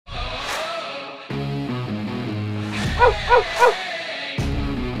Welcome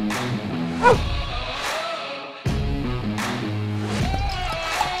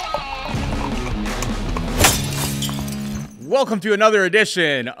to another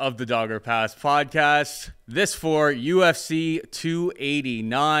edition of the Dogger Pass podcast. This for UFC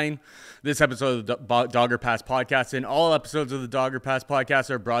 289. This episode of the Dogger Pass podcast and all episodes of the Dogger Pass podcast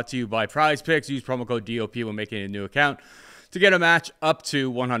are brought to you by PrizePicks. Use promo code DOP when making a new account to get a match up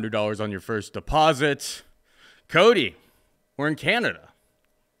to $100 on your first deposit. Cody, we're in Canada.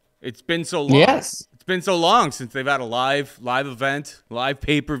 It's been so long. Yes. It's been so long since they've had a live event, live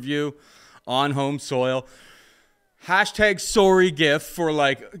pay-per-view on home soil. Hashtag sorry GIF for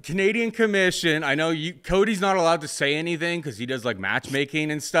like Canadian Commission. I know Cody's not allowed to say anything because he does like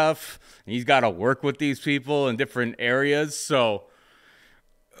matchmaking and stuff. And he's got to work with these people in different areas. So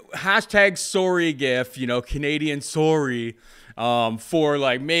hashtag sorry GIF, Canadian sorry for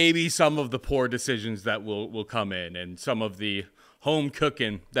like maybe some of the poor decisions that will come in and some of the home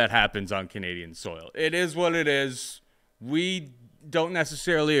cooking that happens on Canadian soil. It is what it is. We don't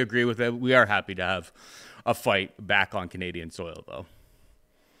necessarily agree with it. We are happy to have a fight back on Canadian soil, though.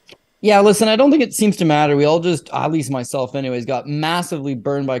 Yeah, listen, I don't think it seems to matter. We all just, at least myself anyways, got massively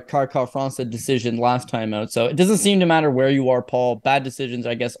burned by Kharkov Franca decision last time out. So it doesn't seem to matter where you are, Paul. Bad decisions,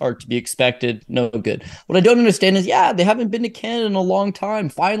 I guess, are to be expected. No good. What I don't understand is, they haven't been to Canada in a long time.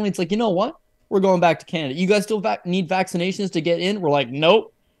 Finally, it's like, you know what? We're going back to Canada. You guys still need vaccinations to get in? We're like,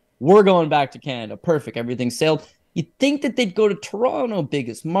 nope. We're going back to Canada. Perfect. Everything sailed. You'd think that they'd go to Toronto,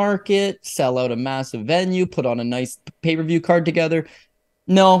 biggest market, sell out a massive venue, put on a nice pay-per-view card together.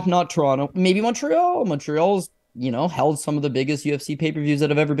 No, not Toronto. Maybe Montreal. Montreal's, held some of the biggest UFC pay-per-views that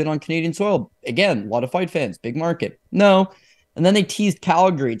have ever been on Canadian soil. Again, a lot of fight fans, big market. No. And then they teased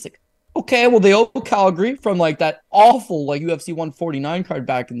Calgary. It's like, okay, well, they owe Calgary from like that awful like UFC 149 card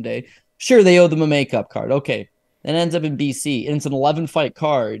back in the day. Sure, they owe them a makeup card. Okay. Then it ends up in BC, and it's an 11-fight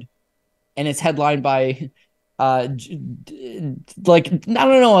card, and it's headlined by like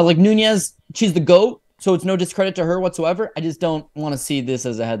Nunes, she's the GOAT, so it's no discredit to her whatsoever. I just don't want to see this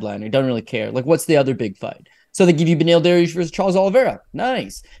as a headliner. Don't really care. Like, what's the other big fight? So they give you Beneil Dariush versus Charles Oliveira.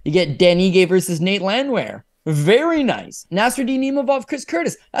 Nice. You get Dan Ige versus Nate Landwehr. Very nice. Nassourdine Imavov, Chris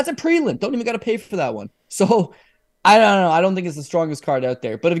Curtis. That's a prelim. Don't even got to pay for that one. So I don't know. I don't think it's the strongest card out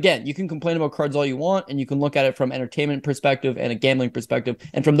there. But again, you can complain about cards all you want, and you can look at it from entertainment perspective and a gambling perspective.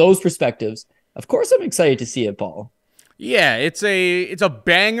 And from those perspectives, of course, I'm excited to see it, Paul. Yeah, it's a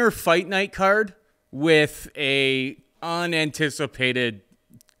banger fight night card with a unanticipated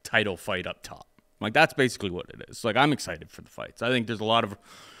title fight up top. Like, that's basically what it is. Like, I'm excited for the fights. I think there's a lot of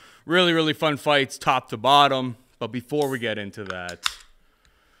really, really fun fights top to bottom. But before we get into that,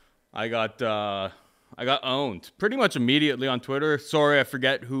 I got owned pretty much immediately on Twitter. Sorry, I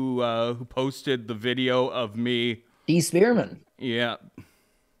forget who posted the video of me. D. Spearman. Yeah.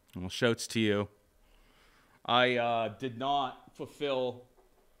 Well, shouts to you. I did not fulfill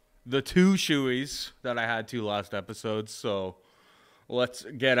the 2 shoeies that I had to last episode, so let's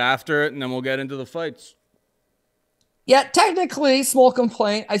get after it, and then we'll get into the fights. Yeah, technically, small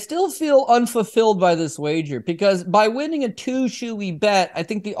complaint. I still feel unfulfilled by this wager, because by winning a 2 shoey bet, I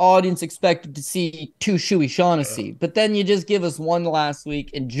think the audience expected to see 2 shoey Shaughnessy, but then you just give us 1 last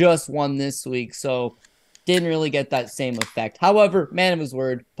week and just 1 this week, so didn't really get that same effect. However, man of his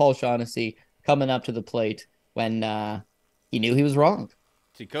word, Paul Shaughnessy coming up to the plate when he knew he was wrong.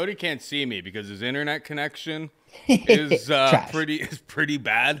 See, Cody can't see me because his internet connection is pretty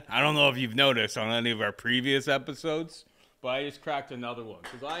bad. I don't know if you've noticed on any of our previous episodes, but I just cracked another one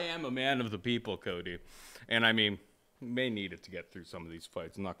because I am a man of the people, Cody. And I mean, may need it to get through some of these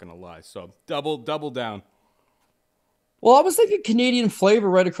fights, I'm not going to lie. So double down. Well, I was thinking Canadian flavor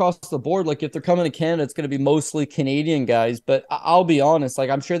right across the board. Like, if they're coming to Canada, it's going to be mostly Canadian guys. But I'll be honest, like,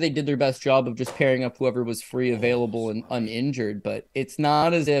 I'm sure they did their best job of just pairing up whoever was free, available, and uninjured. But it's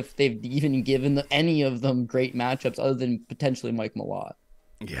not as if they've even given any of them great matchups other than potentially Mike Malott.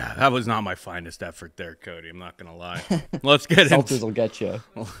 Yeah, that was not my finest effort there, Cody. I'm not going to lie. Let's get into Seltzers will get you.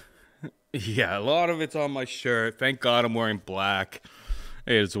 Yeah, a lot of it's on my shirt. Thank God I'm wearing black.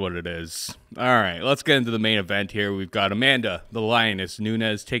 It is what it is. All right, let's get into the main event here. We've got Amanda, the Lioness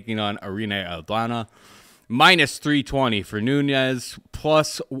Nunes, taking on Irene Aldana. Minus 320 for Nunes,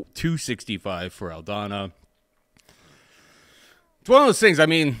 plus 265 for Aldana. It's one of those things, I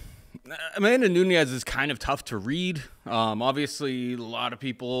mean, Amanda Nunes is kind of tough to read. Obviously, a lot of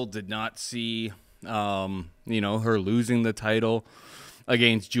people did not see, her losing the title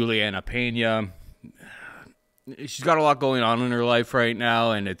against Juliana Pena. She's got a lot going on in her life right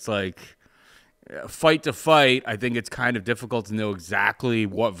now, and it's like fight to fight. I think it's kind of difficult to know exactly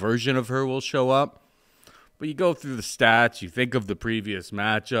what version of her will show up. But you go through the stats, you think of the previous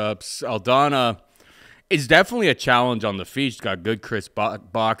matchups. Aldana is definitely a challenge on the feet. She's got good crisp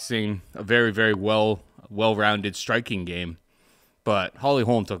boxing, a very, very well-rounded striking game. But Holly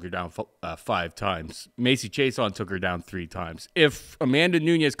Holm took her down 5 times. Macy Chiasson took her down 3 times. If Amanda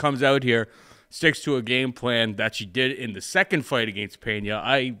Nunes comes out here, sticks to a game plan that she did in the second fight against Pena,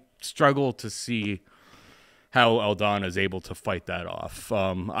 I struggle to see how Aldana is able to fight that off.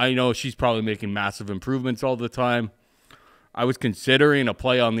 I know she's probably making massive improvements all the time. I was considering a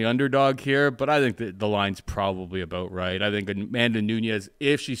play on the underdog here, but I think that the line's probably about right. I think Amanda Nunes,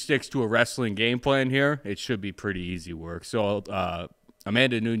 if she sticks to a wrestling game plan here, it should be pretty easy work. So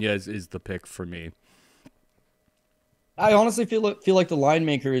Amanda Nunes is the pick for me. I honestly feel like the line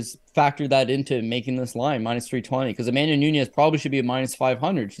makers factored that into making this line -320, because Amanda Nunes probably should be a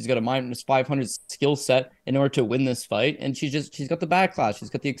 -500. She's got a -500 skill set in order to win this fight, and she's got the backlash,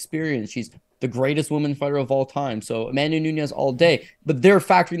 she's got the experience, she's the greatest woman fighter of all time. So Amanda Nunes all day. But they're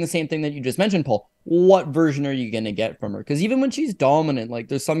factoring the same thing that you just mentioned, Paul. What version are you going to get from her? Because even when she's dominant, like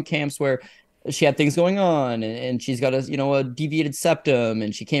there's some camps where she had things going on, and she's got a deviated septum,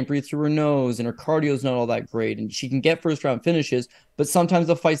 and she can't breathe through her nose, and her cardio is not all that great, and she can get first round finishes, but sometimes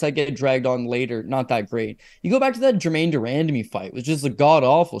the fights that get dragged on later, not that great. You go back to that Germaine Durandamy fight, it was just god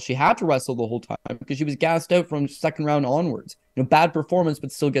awful. She had to wrestle the whole time because she was gassed out from second round onwards. Bad performance,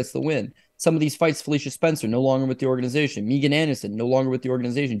 but still gets the win. Some of these fights, Felicia Spencer, no longer with the organization. Megan Anderson, no longer with the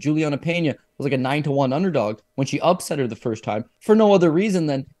organization. Juliana Pena was like a 9-1 underdog when she upset her the first time for no other reason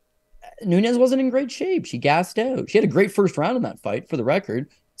than Nunes wasn't in great shape. She gassed out. She had a great first round in that fight, for the record.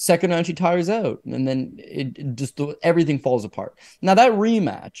 Second round, she tires out. And then everything falls apart. Now, that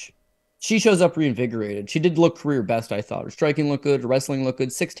rematch, she shows up reinvigorated. She did look career best, I thought. Her striking looked good. Her wrestling looked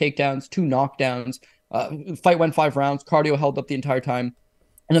good. 6 takedowns, 2 knockdowns. Fight went 5 rounds. Cardio held up the entire time.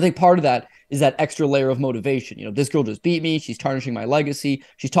 And I think part of that is that extra layer of motivation. This girl just beat me. She's tarnishing my legacy.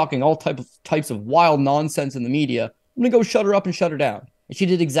 She's talking all types of wild nonsense in the media. I'm going to go shut her up and shut her down. And she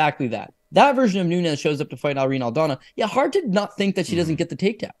did exactly that. That version of Nunes shows up to fight Irene Aldana. Yeah, hard to not think that she doesn't get the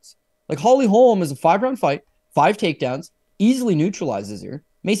takedowns. Like, Holly Holm is a 5-round fight, 5 takedowns, easily neutralizes her.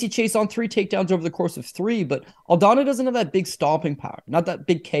 Macy Chiasson 3 takedowns over the course of 3, but Aldana doesn't have that big stomping power, not that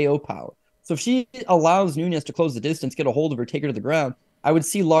big KO power. So if she allows Nunes to close the distance, get a hold of her, take her to the ground, I would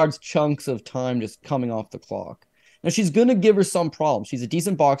see large chunks of time just coming off the clock. Now, she's going to give her some problems. She's a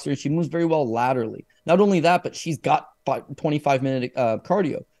decent boxer. She moves very well laterally. Not only that, but she's got 25-minute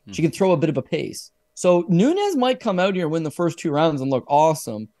cardio. She can throw a bit of a pace. So Nunes might come out here, win the first 2 rounds and look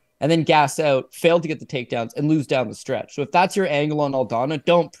awesome, and then gas out, fail to get the takedowns, and lose down the stretch. So if that's your angle on Aldana,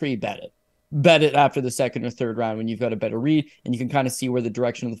 don't pre-bet it. Bet it after the second or third round when you've got a better read and you can kind of see where the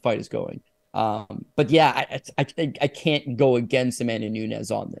direction of the fight is going. But yeah, I can't go against Amanda Nunes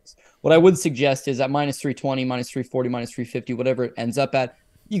on this. What I would suggest is at -320, -340, -350, whatever it ends up at,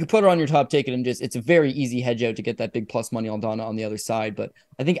 you can put her on your top ticket and it's a very easy hedge out to get that big plus money on Aldana on the other side. But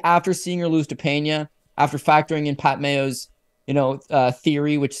I think after seeing her lose to Pena, after factoring in Pat Mayo's,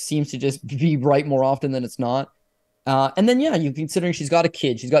 theory, which seems to just be right more often than it's not. And then, yeah, you considering she's got a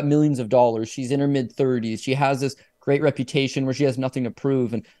kid, she's got millions of dollars, she's in her mid-30s, she has this great reputation where she has nothing to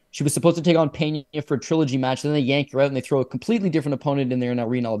prove, and she was supposed to take on Pena for a trilogy match, then they yank her out and they throw a completely different opponent in there in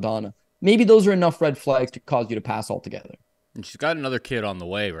Irene Aldana. Maybe those are enough red flags to cause you to pass altogether. And she's got another kid on the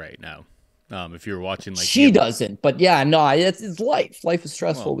way right now. If you're watching, like, she doesn't, but yeah, no, it's life. Life is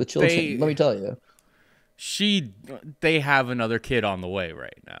stressful with children. Let me tell you. They have another kid on the way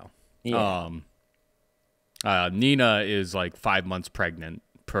right now. Yeah. Nina is like 5 months pregnant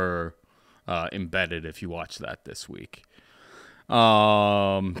per Embedded, if you watch that this week.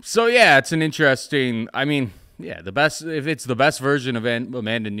 So yeah, it's an interesting, the best, if it's the best version of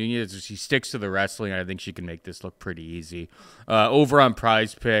Amanda Nunes, if she sticks to the wrestling, I think she can make this look pretty easy. Over on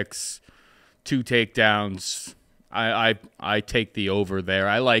PrizePicks, 2 takedowns. I take the over there.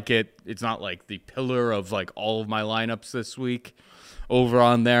 I like it. It's not like the pillar of like all of my lineups this week over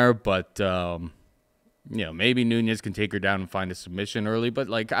on there, but maybe Nunes can take her down and find a submission early, but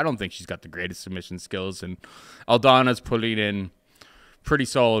like I don't think she's got the greatest submission skills, and Aldana's putting in pretty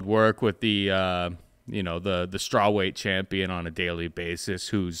solid work with the the strawweight champion on a daily basis,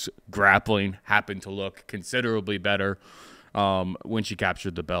 whose grappling happened to look considerably better when she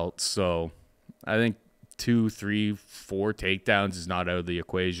captured the belt. So I think 2, 3, 4 takedowns is not out of the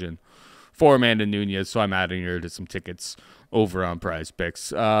equation for Amanda Nunes, so I'm adding her to some tickets over on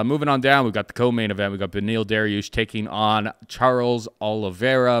PrizePicks. Moving on down, we've got the co-main event. We've got Beneil Dariush taking on Charles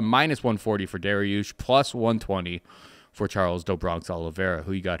Oliveira, -140 for Dariush, +120 for Charles do Bronx Oliveira.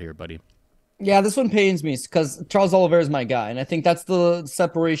 Who you got here, buddy? Yeah, this one pains me because Charles Oliveira is my guy, and I think that's the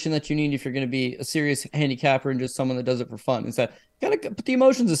separation that you need if you're going to be a serious handicapper and just someone that does it for fun. Is that you gotta put the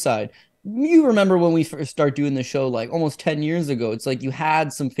emotions aside. You remember when we first started doing the show, like almost 10 years ago? It's like you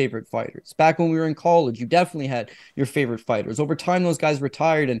had some favorite fighters. Back when we were in college, you definitely had your favorite fighters. Over time, those guys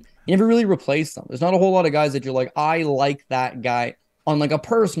retired, and you never really replaced them. There's not a whole lot of guys that you're like, I like that guy on like a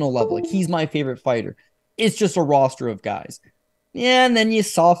personal level. Like he's my favorite fighter. It's just a roster of guys. Yeah, and then you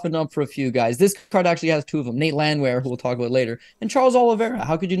soften up for a few guys. This card actually has two of them. Nate Landwehr, who we'll talk about later, and Charles Oliveira.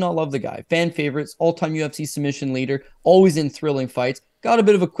 How could you not love the guy? Fan favorites, all-time UFC submission leader, always in thrilling fights. Got a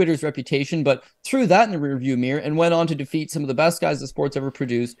bit of a quitter's reputation, but threw that in the rearview mirror and went on to defeat some of the best guys the sport's ever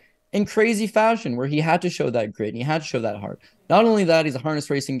produced in crazy fashion, where he had to show that grit and he had to show that heart. Not only that, he's a harness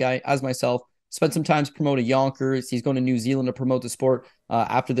racing guy, as myself. Spent some time promoting Yonkers. He's going to New Zealand to promote the sport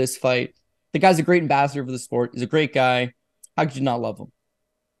after this fight. The guy's a great ambassador for the sport. He's a great guy. How could you not love him?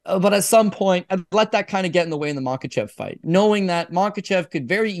 But at some point, I'd let that kind of get in the way in the Makhachev fight, knowing that Makhachev could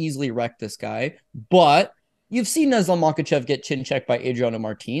very easily wreck this guy. But you've seen Nassourdine Makhachev get chin checked by Adriano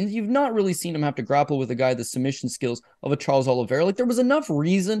Martins. You've not really seen him have to grapple with a guy the submission skills of a Charles Oliveira. Like there was enough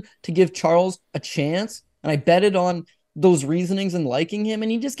reason to give Charles a chance, and I betted on those reasonings and liking him,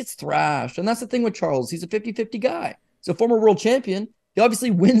 and he just gets thrashed. And that's the thing with Charles. He's a 50-50 guy. He's a former world champion. He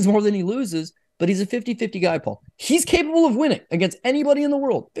obviously wins more than he loses, but he's a 50-50 guy, Paul. He's capable of winning against anybody in the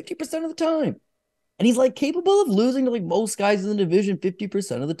world 50% of the time. And he's like capable of losing to like most guys in the division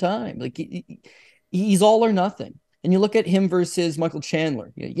 50% of the time. Like he's all or nothing. And you look at him versus Michael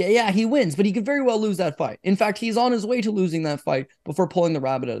Chandler. Yeah, he wins, but he could very well lose that fight. In fact, he's on his way to losing that fight before pulling the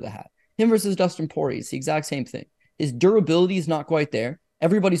rabbit out of the hat. Him versus Dustin Poirier, it's the exact same thing. His durability is not quite there.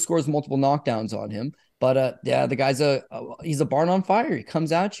 Everybody scores multiple knockdowns on him. But yeah, the guy's he's a barn on fire. He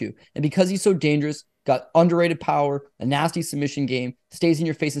comes at you. And because he's so dangerous, got underrated power, a nasty submission game, stays in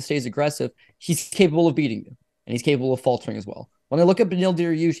your face and stays aggressive, he's capable of beating you. And he's capable of faltering as well. When I look at Beneil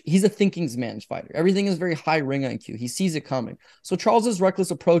Dariush, he's a thinking man's fighter. Everything is very high ring IQ. He sees it coming. So Charles's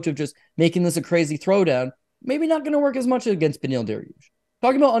reckless approach of just making this a crazy throwdown, maybe not going to work as much against Beneil Dariush.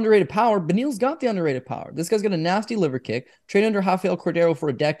 Talking about underrated power, Beneil's got the underrated power. This guy's got a nasty liver kick, trained under Rafael Cordero for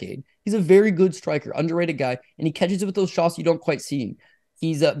a decade. He's a very good striker, underrated guy, and he catches it with those shots you don't quite see.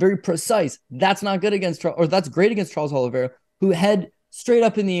 He's very precise. That's not good against, or that's great against Charles Oliveira, who head straight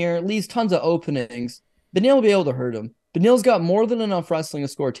up in the air, leaves tons of openings. Beneil will be able to hurt him. Beneil's got more than enough wrestling to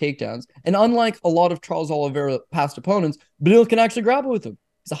score takedowns, and unlike a lot of Charles Oliveira past opponents, Beneil can actually grapple with him.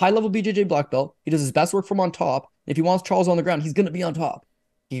 He's a high-level BJJ black belt. He does his best work from on top. If he wants Charles on the ground, he's going to be on top.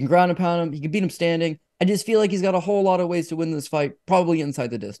 He can ground and pound him. He can beat him standing. I just feel like he's got a whole lot of ways to win this fight, probably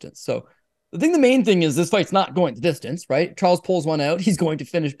inside the distance. So the main thing is this fight's not going the distance, right? Charles pulls one out. He's going to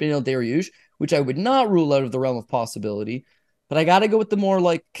finish Beneil Dariush, which I would not rule out of the realm of possibility. But I got to go with the more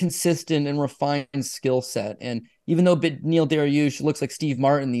like consistent and refined skill set. And even though Beneil Dariush looks like Steve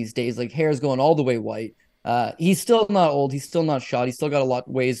Martin these days, like hair's going all the way white, he's still not old. He's still not shot. He's still got a lot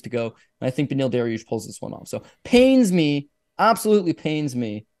of ways to go. And I think Beneil Dariush pulls this one off. So pains me. Absolutely pains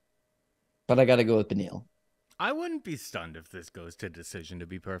me, but I got to go with Beneil. I wouldn't be stunned if this goes to decision, to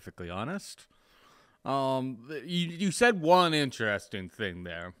be perfectly honest. You said one interesting thing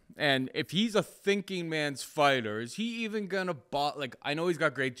there, and if he's a thinking man's fighter, is he even gonna like? I know he's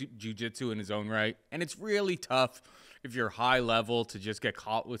got great jiu-jitsu in his own right, and it's really tough if you're high level to just get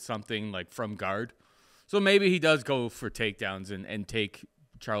caught with something like from guard. So maybe he does go for takedowns and take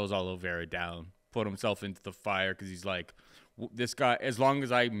Charles Oliveira down, put himself into the fire because he's like, this guy, as long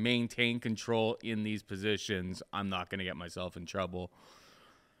as I maintain control in these positions, I'm not going to get myself in trouble.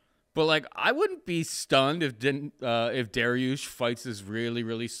 But, like, I wouldn't be stunned if Dariush fights this really,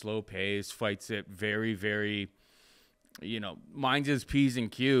 really slow pace, fights it very, very, minds his P's and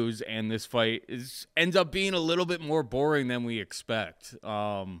Q's, and this fight ends up being a little bit more boring than we expect.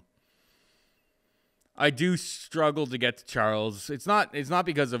 I do struggle to get to Charles. It's not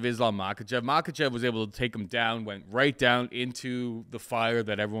because of Islam Makhachev. Makhachev was able to take him down, went right down into the fire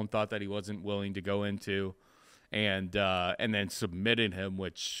that everyone thought that he wasn't willing to go into, and then submitted him,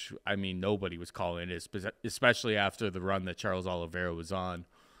 which, I mean, nobody was calling it, especially after the run that Charles Oliveira was on.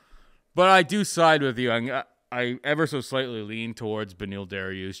 But I do side with you. I ever so slightly lean towards Beneil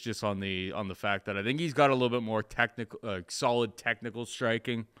Dariush just on the fact that I think he's got a little bit more solid technical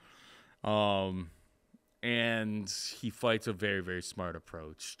striking. And he fights a very, very smart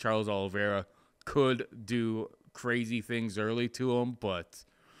approach. Charles Oliveira could do crazy things early to him, but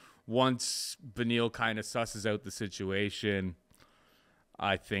once Beneil kind of susses out the situation,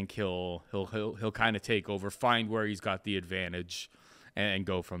 I think he'll kind of take over, find where he's got the advantage, and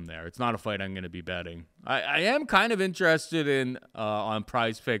go from there. It's not a fight I'm going to be betting. I am kind of interested in on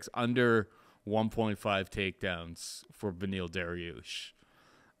PrizePicks under 1.5 takedowns for Beneil Dariush.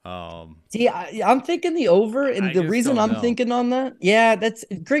 See, I'm thinking the over, and the reason I'm thinking on that, yeah, that's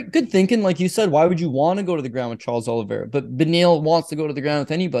great, good thinking. Like you said, why would you want to go to the ground with Charles Oliveira? But Beneil wants to go to the ground with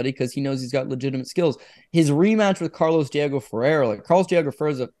anybody because he knows he's got legitimate skills. His rematch with Carlos Diego Ferreira, like Carlos Diego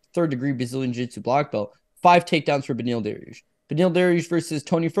Ferreira is a third-degree Brazilian Jiu-Jitsu black belt. 5 takedowns for Beneil Dariush. Beneil Dariush versus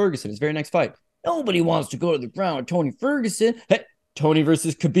Tony Ferguson, his very next fight. Nobody wants to go to the ground with Tony Ferguson. Hey, Tony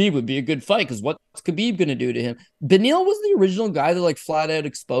versus Khabib would be a good fight because what's Khabib going to do to him? Beneil was the original guy that like flat out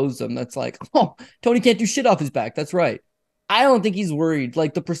exposed him. That's like, oh, Tony can't do shit off his back. That's right. I don't think he's worried.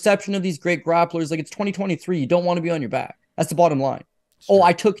 Like the perception of these great grapplers, like it's 2023. You don't want to be on your back. That's the bottom line. Sure. Oh,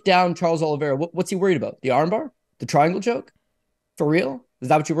 I took down Charles Oliveira. What's he worried about? The armbar? The triangle choke? For real? Is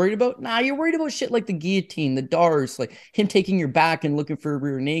that what you're worried about? Nah, you're worried about shit like the guillotine, the darce, like him taking your back and looking for a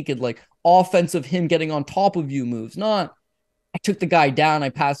rear naked, like offensive him getting on top of you moves, not I took the guy down, I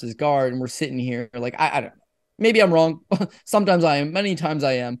passed his guard, and we're sitting here. Like, I don't know. Maybe I'm wrong. Sometimes I am. Many times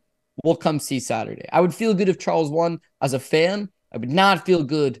I am. We'll come see Saturday. I would feel good if Charles won as a fan. I would not feel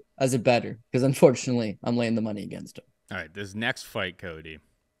good as a bettor because, unfortunately, I'm laying the money against him. All right, this next fight, Cody,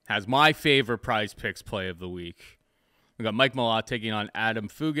 has my favorite PrizePicks play of the week. We got Mike Malott taking on Adam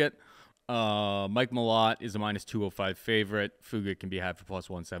Fugitt. Mike Malott is a minus 205 favorite. Fugitt can be had for plus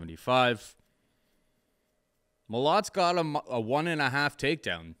 175. Malott's got a 1.5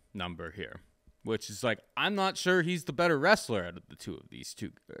 takedown number here, which is like, I'm not sure he's the better wrestler out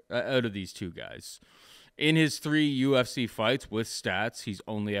of these two guys. In his 3 UFC fights with stats, he's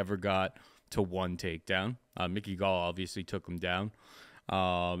only ever got to 1 takedown. Mickey Gall obviously took him down.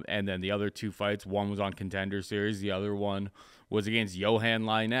 And then the other 2 fights, one was on Contender Series, the other one was against Johan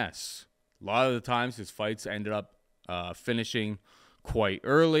Lines. A lot of the times his fights ended up finishing quite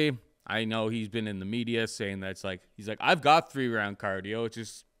early. I know he's been in the media saying that he's like, I've got 3-round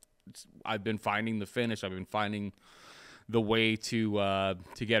cardio. I've been finding the finish. I've been finding the way to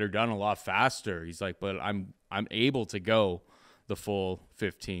get her done a lot faster. He's like, but I'm able to go the full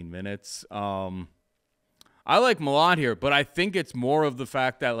 15 minutes. I like Malott here, but I think it's more of the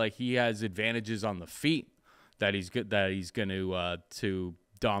fact that like he has advantages on the feet that he's good, that he's going to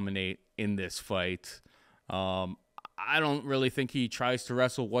dominate in this fight. I don't really think he tries to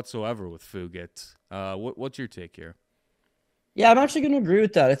wrestle whatsoever with Fugitt. What's your take here? Yeah, I'm actually going to agree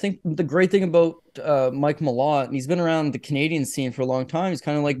with that. I think the great thing about Mike Malott, and he's been around the Canadian scene for a long time, he's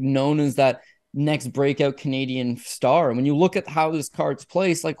kind of like known as that next breakout Canadian star. And when you look at how this card's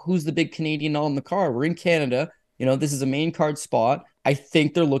placed, like who's the big Canadian on the card? We're in Canada. You know, this is a main card spot. I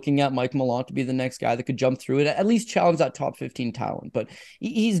think they're looking at Mike Malott to be the next guy that could jump through it, at least challenge that top 15 talent. But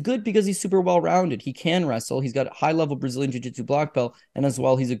he's good because he's super well-rounded. He can wrestle. He's got a high-level Brazilian Jiu-Jitsu black belt, and as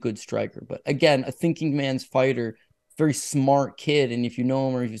well, he's a good striker. But again, a thinking man's fighter, very smart kid. And if you know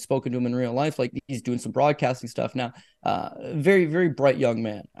him or if you've spoken to him in real life, like he's doing some broadcasting stuff now, very, very bright young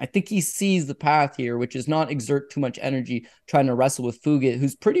man. I think he sees the path here, which is not exert too much energy trying to wrestle with Fugitt,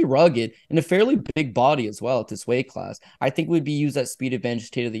 who's pretty rugged and a fairly big body as well at this weight class. I think would be use that speed advantage,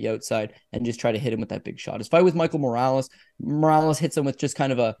 stay to the outside and just try to hit him with that big shot. His fight with Michael Morales hits him with just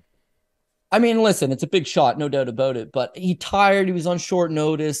kind of a, I mean, listen, it's a big shot, no doubt about it, but he tired. He was on short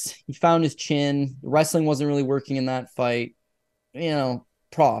notice. He found his chin. Wrestling wasn't really working in that fight. You know,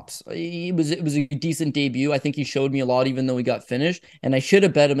 props. It was a decent debut. I think he showed me a lot, even though he got finished. And I should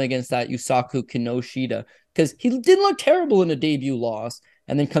have bet him against that Yusaku Kinoshita because he didn't look terrible in a debut loss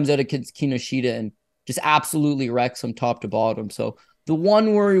and then comes out against Kinoshita and just absolutely wrecks him top to bottom. So the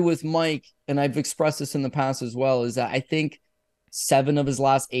one worry with Mike, and I've expressed this in the past as well, is that I think 7 of his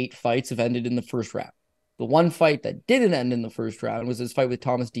last 8 fights have ended in the first round. The one fight that didn't end in the first round was his fight with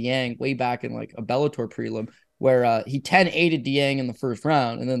Thomas Dieng way back in like a Bellator prelim where he 10-8'd Dieng in the first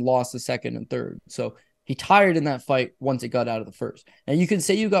round and then lost the second and third. So he tired in that fight once it got out of the first. And you can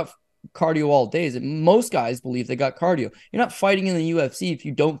say you got cardio all days, and most guys believe they got cardio. You're not fighting in the UFC if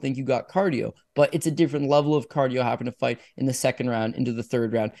you don't think you got cardio, but it's a different level of cardio having to fight in the second round into the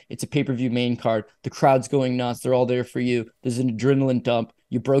third round. It's a pay-per-view main card. The crowd's going nuts. They're all there for you. There's an adrenaline dump.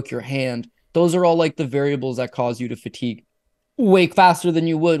 You broke your hand. Those are all like the variables that cause you to fatigue way faster than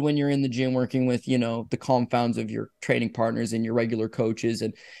you would when you're in the gym working with, you know, the confounds of your training partners and your regular coaches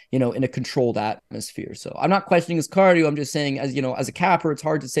and, you know, in a controlled atmosphere. So I'm not questioning his cardio. I'm just saying, as you know, as a capper, it's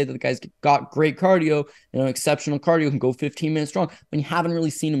hard to say that the guy's got great cardio, you know, exceptional cardio, can go 15 minutes strong when you haven't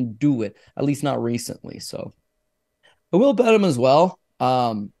really seen him do it, at least not recently. So I will bet him as well.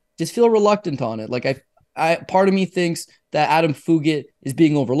 Just feel reluctant on it. Like I part of me thinks that Adam Fugitt is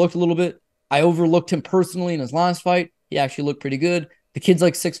being overlooked a little bit. I overlooked him personally in his last fight. He actually looked pretty good. The kid's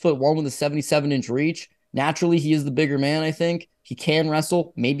like 6'1" with a 77-inch reach. Naturally, he is the bigger man, I think. He can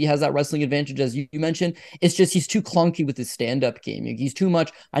wrestle, maybe has that wrestling advantage, as you mentioned. It's just he's too clunky with his stand-up game. He's too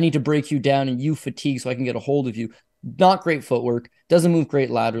much, I need to break you down and you fatigue so I can get a hold of you. Not great footwork, doesn't move great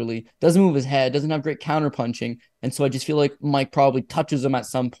laterally, doesn't move his head, doesn't have great counter punching. And so I just feel like Mike probably touches him at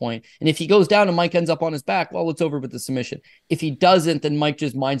some point. And if he goes down and Mike ends up on his back, well, it's over with the submission. If he doesn't, then Mike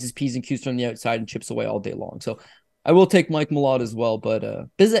just minds his P's and Q's from the outside and chips away all day long. So I will take Mike Malott as well, but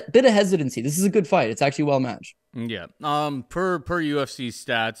bit of hesitancy. This is a good fight. It's actually well matched. Yeah. Per UFC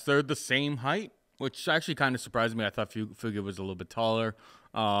stats, they're the same height, which actually kind of surprised me. I thought Fugitt was a little bit taller,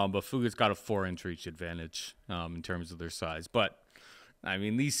 but Fugitt's got a 4-inch reach advantage in terms of their size. But I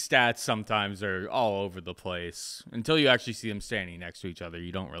mean, these stats sometimes are all over the place. Until you actually see them standing next to each other,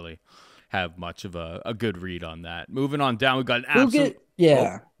 you don't really have much of a good read on that. Moving on down, we've got an absolute...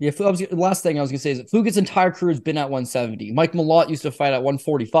 Last thing I was going to say is that Fugitt's entire career has been at 170. Mike Malott used to fight at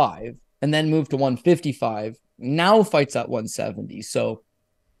 145 and then moved to 155. Now fights at 170. So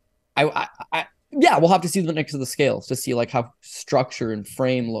we'll have to see the next of the scales to see like how structure and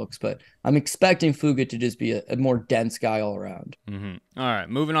frame looks. But I'm expecting Fugitt to just be a more dense guy all around. Mm-hmm. All right,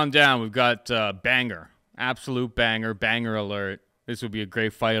 moving on down, we've got banger, absolute banger alert. This would be a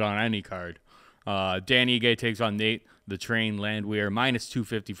great fight on any card. Dan Ige takes on Nate the Train Landwehr, minus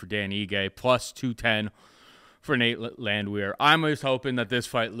 250 for Dan Ige, plus 210 for Nate Landwehr. I'm just hoping that this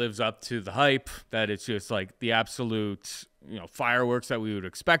fight lives up to the hype, that it's just like the absolute, fireworks that we would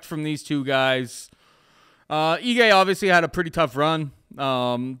expect from these two guys. Ige obviously had a pretty tough run,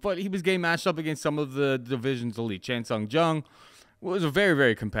 but he was getting matched up against some of the division's elite. Chan Sung Jung was a very,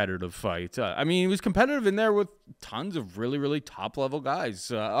 very competitive fight. He was competitive in there with tons of really, really top-level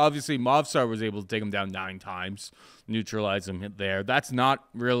guys. Obviously, Movsar was able to take him down 9 times, neutralize him there. That's not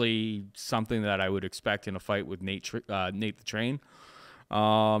really something that I would expect in a fight with Nate the Train.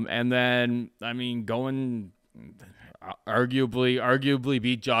 And then, going arguably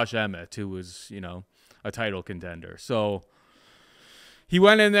beat Josh Emmett, who was, a title contender. So he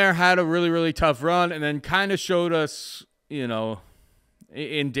went in there, had a really, really tough run, and then kind of showed us,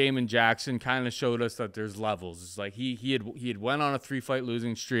 in Damon Jackson, kind of showed us that there's levels. It's like he had went on a 3-fight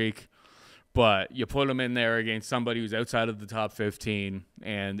losing streak, but you put him in there against somebody who's outside of the top 15,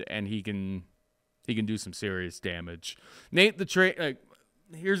 and he can do some serious damage. Nate the Train,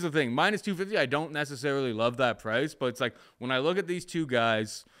 here's the thing, minus 250. I don't necessarily love that price, but it's like when I look at these two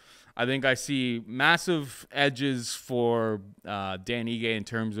guys, I think I see massive edges for Dan Ige in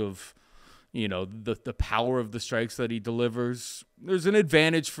terms of the power of the strikes that he delivers. There's an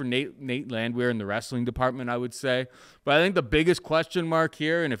advantage for Nate Landwehr in the wrestling department, I would say. But I think the biggest question mark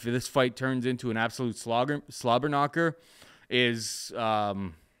here, and if this fight turns into an absolute slobber knocker, is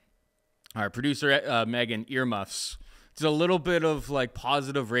our producer, Megan Earmuffs. It's a little bit of like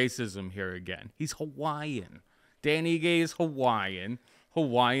positive racism here again. He's Hawaiian. Dan Ige is Hawaiian.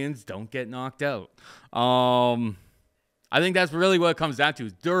 Hawaiians don't get knocked out. I think that's really what it comes down to,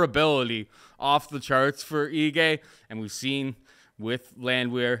 is durability off the charts for Ige, and we've seen with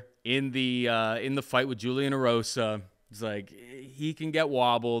Landwehr in the fight with Julian Erosa, it's like he can get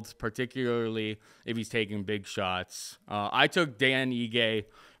wobbled, particularly if he's taking big shots. I took Dan Ige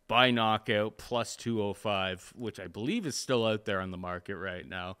by knockout plus 205, which I believe is still out there on the market right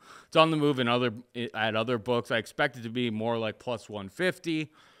now. It's on the move at other books. I expect it to be more like plus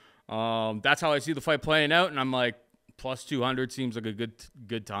 150. That's how I see the fight playing out, and I'm like, plus 200 seems like a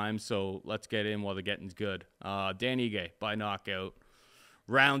good time, so let's get in while the getting's good. Dan Ige by knockout.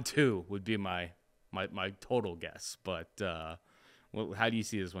 Round 2 would be my total guess, but how do you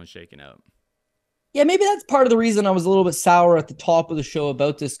see this one shaking out? Yeah, maybe that's part of the reason I was a little bit sour at the top of the show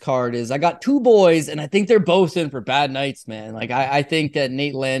about this card is I got 2 boys, and I think they're both in for bad nights, man. Like, I think that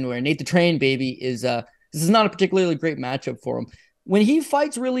Nate Landwehr, Nate the Train, baby, is this is not a particularly great matchup for him. When he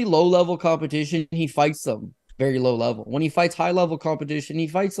fights really low-level competition, he fights them very low level. When he fights high-level competition, he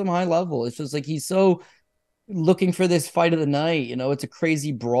fights them high level. It's just like he's so looking for this fight of the night. It's a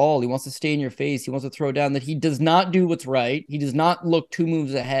crazy brawl. He wants to stay in your face. He wants to throw down, that he does not do what's right. He does not look 2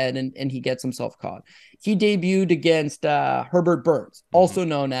 moves ahead, and he gets himself caught. He debuted against Herbert Burns, also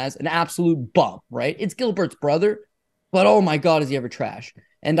known as an absolute bum, right? It's Gilbert's brother, but oh my God, is he ever trash.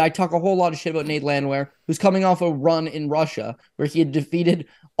 And I talk a whole lot of shit about Nate Landwehr, who's coming off a run in Russia where he had defeated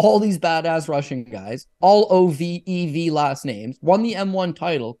all these badass Russian guys, all OVEV last names, won the M1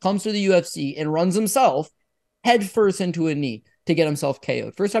 title, comes to the UFC, and runs himself headfirst into a knee to get himself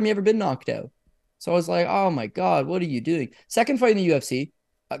KO'd. First time he ever been knocked out. So I was like, oh my God, what are you doing? Second fight in the UFC,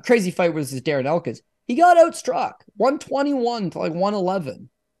 a crazy fight versus Darren Elkins. He got outstruck, 121 to like 111.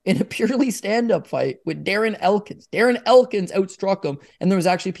 in a purely stand-up fight with Darren Elkins. Darren Elkins outstruck him, and there was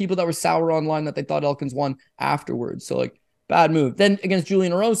actually people that were sour online that they thought Elkins won afterwards. So, like, bad move. Then against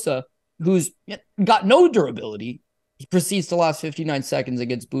Julian Erosa, who's got no durability, he proceeds to last 59 seconds and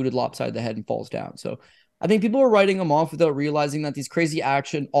gets booted lopside the head and falls down. So I think people are writing him off without realizing that these crazy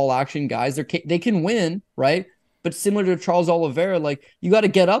all-action guys, they can win, right? But similar to Charles Oliveira, like, you got to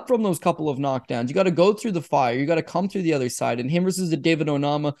get up from those couple of knockdowns. You got to go through the fire. You got to come through the other side. And him versus the David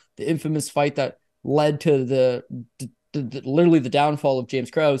Onama, the infamous fight that led to literally the downfall of James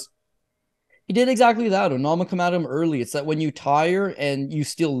Krause, he did exactly that. Onama come at him early. It's that when you tire and you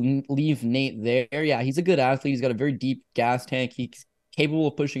still leave Nate there, yeah, he's a good athlete. He's got a very deep gas tank. He's capable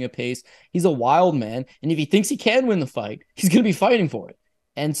of pushing a pace. He's a wild man. And if he thinks he can win the fight, he's going to be fighting for it.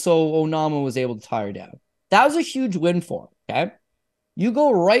 And so Onama was able to tire down. That was a huge win for him, okay? You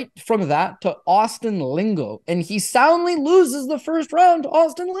go right from that to Austin Lingo, and he soundly loses the first round to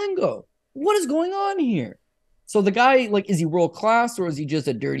Austin Lingo. What is going on here? So the guy, like, is he world class, or is he just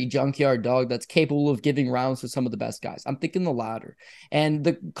a dirty junkyard dog that's capable of giving rounds to some of the best guys? I'm thinking the latter. And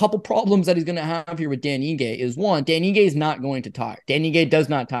the couple problems that he's going to have here with Dan Ige is, one, Dan Ige is not going to tire. Dan Ige does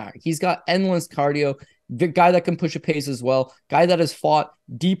not tire. He's got endless cardio. The guy that can push a pace as well. Guy that has fought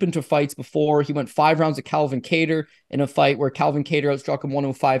deep into fights before. He went 5 rounds with Calvin Kattar in a fight where Calvin Kattar outstruck him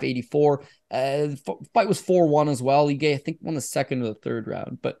 105-84. Fight was 4-1 as well. Ige, I think, won the second or the third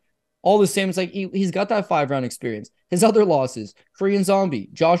round. But all the same, it's like he's got that 5-round experience. His other losses, Korean Zombie,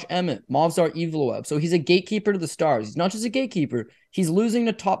 Josh Emmett, Movsar Evloev. So he's a gatekeeper to the stars. He's not just a gatekeeper. He's losing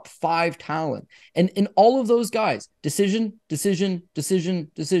to top 5 talent. And in all of those guys, decision. He didn't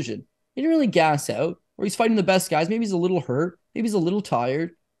really gas out. Or he's fighting the best guys. Maybe he's a little hurt. Maybe he's a little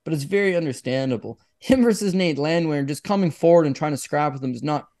tired. But it's very understandable. Him versus Nate Landwehr, just coming forward and trying to scrap with him is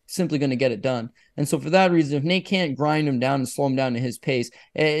not simply going to get it done. And so for that reason, if Nate can't grind him down and slow him down to his pace,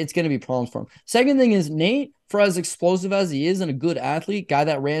 it's going to be problems for him. Second thing is, Nate, for as explosive as he is and a good athlete, guy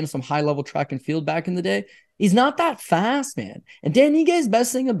that ran some high-level track and field back in the day, he's not that fast, man. And Dan Ige's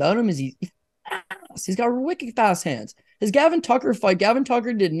best thing about him is he's fast. He's got wicked fast hands. His Gavin Tucker fight, Gavin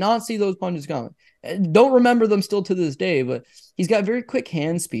Tucker did not see those punches coming. Don't remember them still to this day, but he's got very quick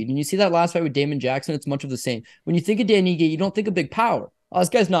hand speed. And you see that last fight with Damon Jackson, it's much of the same. When you think of Dan Ige, you don't think of big power. Oh, this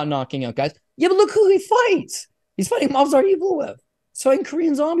guy's not knocking out guys. Yeah, but look who he fights. He's fighting Movsar Evloev. He's fighting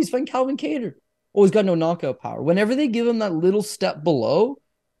Korean Zombie. He's fighting Calvin Kattar. Oh, he's got no knockout power. Whenever they give him that little step below,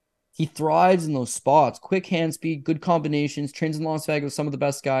 he thrives in those spots. Quick hand speed, good combinations, trains in Las Vegas with some of the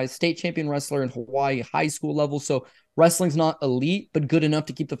best guys, state champion wrestler in Hawaii, high school level. So wrestling's not elite, but good enough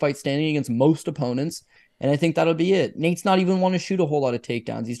to keep the fight standing against most opponents. And I think that'll be it. Nate's not even want to shoot a whole lot of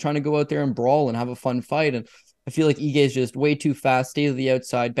takedowns. He's trying to go out there and brawl and have a fun fight. And I feel like Ige is just way too fast, stays to the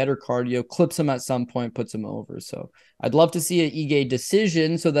outside, better cardio, clips him at some point, puts him over. So I'd love to see an Ige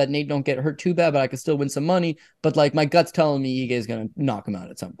decision so that Nate don't get hurt too bad, but I can still win some money. But like, my gut's telling me Ige is going to knock him out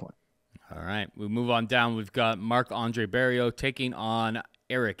at some point. All right, we move on down. We've got Marc-andre Barriault taking on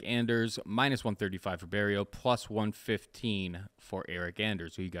Eryk Anders, minus 135 for Barriault, plus 115 for Eryk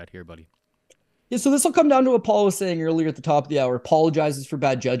Anders. Who you got here, buddy? Yeah, so this will come down to what Paul was saying earlier at the top of the hour, apologizes for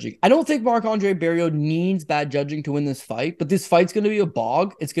bad judging. I don't think Marc-andre Barriault needs bad judging to win this fight, but this fight's going to be a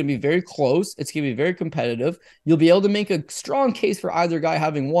bog. It's going to be very close. It's going to be very competitive. You'll be able to make a strong case for either guy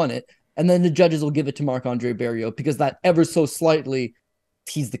having won it, and then the judges will give it to Marc-andre Barriault because that ever so slightly,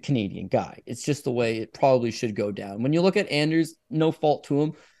 he's the Canadian guy. It's just the way it probably should go down. When you look at Anders, no fault to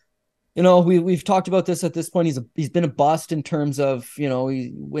him. You know, we've talked about this at this point. He's been a bust in terms of, you know,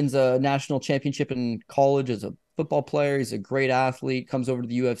 he wins a national championship in college as a football player. He's a great athlete, comes over to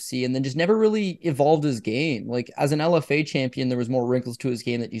the UFC, and then just never really evolved his game. Like, as an LFA champion, there was more wrinkles to his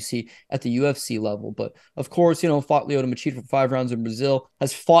game that you see at the UFC level. But of course, you know, fought Lyoto Machida for 5 rounds in Brazil,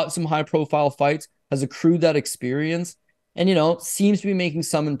 has fought some high profile fights, has accrued that experience. And, you know, seems to be making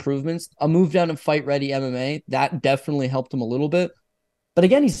some improvements. A move down to fight-ready MMA, that definitely helped him a little bit. But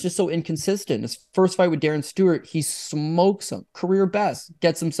again, he's just so inconsistent. His first fight with Darren Stewart, he smokes him. Career best.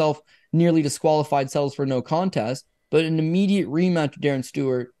 Gets himself nearly disqualified, settles for no contest. But an immediate rematch with Darren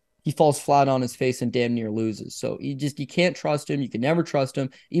Stewart, he falls flat on his face and damn near loses. So you can't trust him. You can never trust him.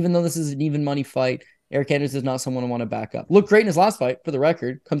 Even though this is an even money fight, Eryk Anders is not someone I want to back up. Looked great in his last fight, for the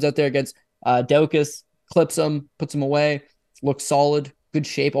record. Comes out there against Daukaus, clips him, puts him away. Looks solid, good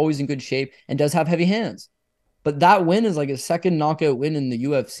shape, always in good shape, and does have heavy hands. But that win is like a second knockout win in the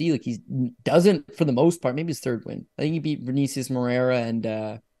UFC. Like, he doesn't, for the most part, maybe his third win. I think he beat Vinicius Moreira and,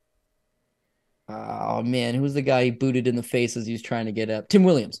 oh man, who was the guy he booted in the face as he was trying to get up? Tim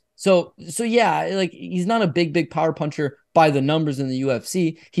Williams. So yeah, like he's not a big power puncher by the numbers in the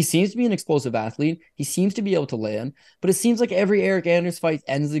UFC. He seems to be an explosive athlete. He seems to be able to land, but it seems like every Eryk Anders fight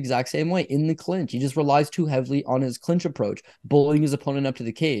ends the exact same way in the clinch. He just relies too heavily on his clinch approach, bullying his opponent up to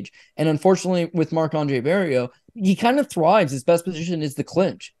the cage. And unfortunately, with Marc-andre Barriault, he kind of thrives. His best position is the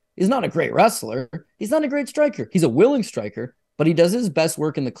clinch. He's not a great wrestler. He's not a great striker. He's a willing striker, but he does his best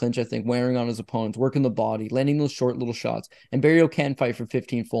work in the clinch, I think, wearing on his opponents, working the body, landing those short little shots. And Barriault can fight for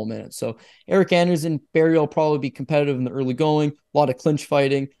 15 full minutes. So Eryk Anders and Barriault will probably be competitive in the early going, a lot of clinch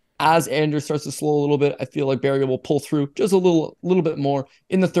fighting. As Anders starts to slow a little bit, I feel like Barriault will pull through just a little bit more.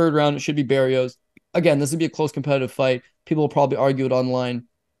 In the third round, it should be Barriault's. Again, this would be a close competitive fight. People will probably argue it online,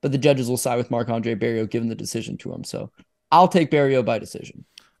 but the judges will side with Marc-andre Barriault, given the decision to him. So I'll take Barriault by decision.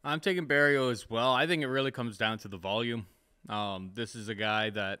 I'm taking Barriault as well. I think it really comes down to the volume. This is a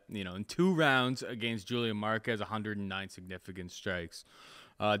guy that, in 2 rounds against Julian Marquez, 109 significant strikes.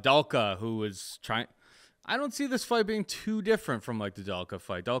 Dalka, who was trying... I don't see this fight being too different from, like, the Dalka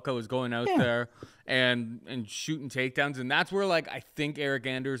fight. Dalka was going out there and shooting takedowns, and that's where, like, I think Eryk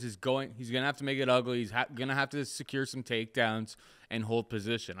Anders is going... He's going to have to make it ugly. He's going to have to secure some takedowns and hold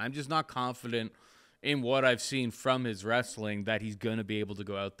position. I'm just not confident in what I've seen from his wrestling that he's going to be able to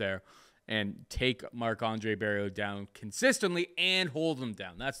go out there and take Marc-andre Barriault down consistently and hold him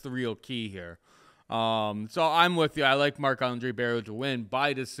down. That's the real key here. So I'm with you. I like Marc-andre Barriault to win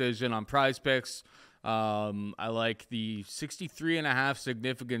by decision on PrizePicks. I like the 63.5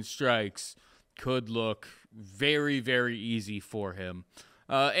 significant strikes could look very, very easy for him.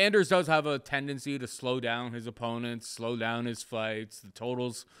 Anders does have a tendency to slow down his opponents, slow down his fights. The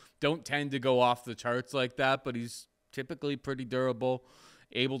totals don't tend to go off the charts like that, but he's typically pretty durable,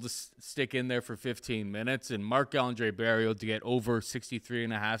 able to stick in there for 15 minutes. And Marc-andre Barriault to get over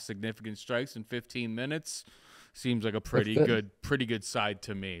 63.5 significant strikes in 15 minutes seems like a pretty good side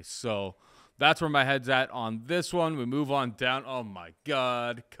to me. So that's where my head's at on this one. We move on down. Oh my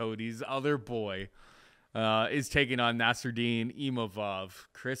God, Cody's other boy is taking on Nassourdine Imavov.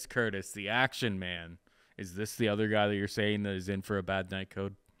 Chris Curtis, the action man. Is this the other guy that you're saying that is in for a bad night,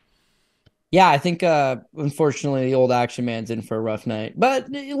 Code? Yeah, I think, unfortunately, the old action man's in for a rough night. But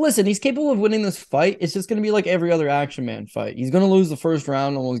listen, he's capable of winning this fight. It's just going to be like every other action man fight. He's going to lose the first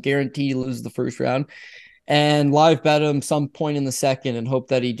round, almost guaranteed he loses the first round. And live bet him some point in the second and hope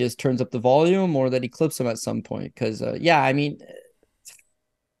that he just turns up the volume or that he clips him at some point. Because, I mean,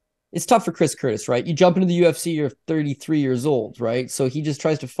 it's tough for Chris Curtis, right? You jump into the UFC, you're 33 years old, right? So he just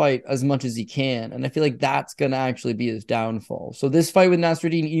tries to fight as much as he can. And I feel like that's going to actually be his downfall. So this fight with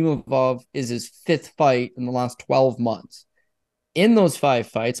Nassourdine Imavov is his 5th fight in the last 12 months. In those 5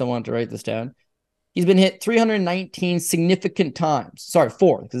 fights, I want to write this down, he's been hit 319 significant times. Sorry,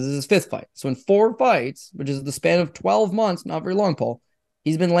 4, because this is his 5th fight. So in 4 fights, which is the span of 12 months, not very long, Paul,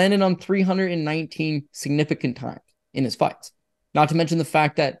 he's been landed on 319 significant times in his fights. Not to mention the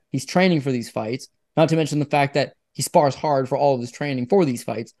fact that he's training for these fights. Not to mention the fact that he spars hard for all of his training for these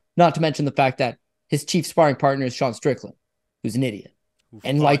fights. Not to mention the fact that his chief sparring partner is Sean Strickland, who's an idiot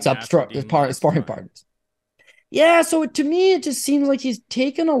and lights up his sparring partners. Yeah, so to me, it just seems like he's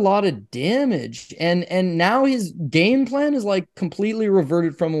taken a lot of damage. And now his game plan is like completely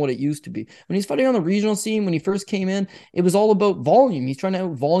reverted from what it used to be. When he's fighting on the regional scene, when he first came in, it was all about volume. He's trying to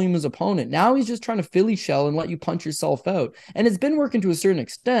out-volume his opponent. Now he's just trying to Philly shell and let you punch yourself out. And it's been working to a certain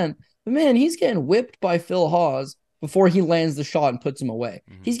extent. But man, he's getting whipped by Phil Hawes before he lands the shot and puts him away.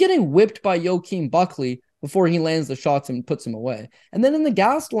 Mm-hmm. He's getting whipped by Joaquin Buckley before he lands the shots and puts him away. And then in the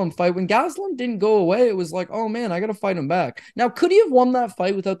Gastelum fight, when Gastelum didn't go away, it was like, oh man, I got to fight him back. Now, could he have won that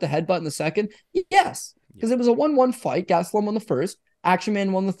fight without the headbutt in the second? Yes, because it was a 1-1 fight. Gastelum won the first, Action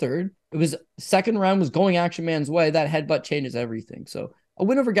Man won the third. It was second round was going Action Man's way. That headbutt changes everything. So a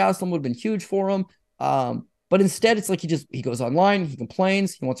win over Gastelum would have been huge for him. But instead, it's like he goes online, he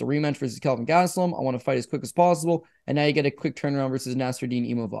complains, he wants a rematch versus Kelvin Gastelum. I want to fight as quick as possible. And now you get a quick turnaround versus Nassourdine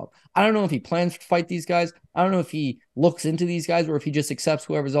Imavov. I don't know if he plans to fight these guys. I don't know if he looks into these guys or if he just accepts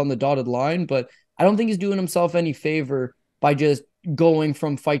whoever's on the dotted line. But I don't think he's doing himself any favor by just going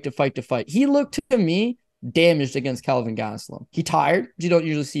from fight to fight to fight. He looked to me damaged against Kelvin Gastelum. He tired, which you don't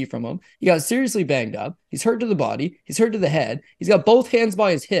usually see from him. He got seriously banged up. He's hurt to the body. He's hurt to the head. He's got both hands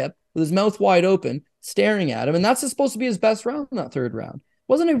by his hip with his mouth wide open, staring at him. And that's supposed to be his best round in that third round.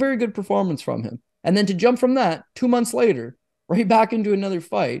 Wasn't a very good performance from him. And then to jump from that 2 months later, right back into another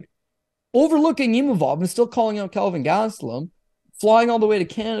fight, overlooking Imavov and still calling out Kelvin Gastelum, flying all the way to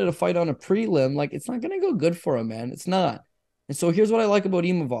Canada to fight on a prelim, like it's not going to go good for him, man. It's not. And so here's what I like about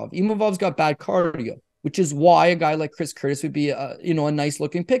Imavov. Imavov's got bad cardio, which is why a guy like Chris Curtis would be a nice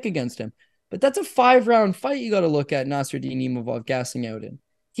looking pick against him. But that's a 5-round fight you got to look at Nassourdine Imavov gassing out in.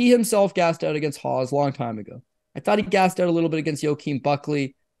 He himself gassed out against Hawes a long time ago. I thought he gassed out a little bit against Joaquin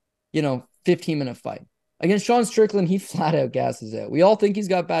Buckley, 15-minute fight. Against Sean Strickland, he flat out gasses out. We all think he's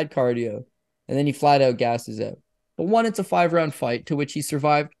got bad cardio, and then he flat out gasses out. But one, it's a 5-round fight to which he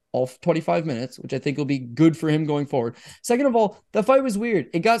survived all 25 minutes, which I think will be good for him going forward. Second of all, the fight was weird.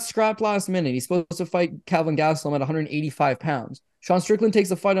 It got scrapped last minute. He's supposed to fight Calvin Gastelum at 185 pounds. Sean Strickland takes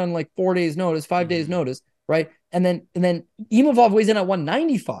the fight on like 4 days notice, 5 days notice, right? And then Imavov weighs in at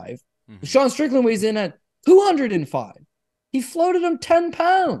 195. Sean Strickland weighs in at 205. He floated him 10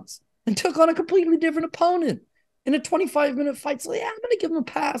 pounds and took on a completely different opponent in a 25-minute fight. So yeah, I'm going to give him a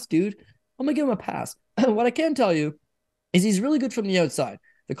pass, dude. I'm going to give him a pass. What I can tell you is he's really good from the outside.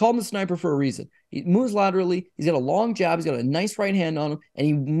 They call him the sniper for a reason. He moves laterally. He's got a long jab. He's got a nice right hand on him, and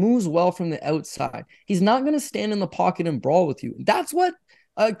he moves well from the outside. He's not going to stand in the pocket and brawl with you. That's what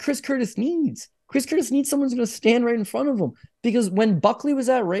Chris Curtis needs. Chris Curtis needs someone who's going to stand right in front of him, because when Buckley was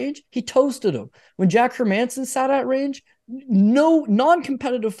at range, he toasted him. When Jack Hermanson sat at range, no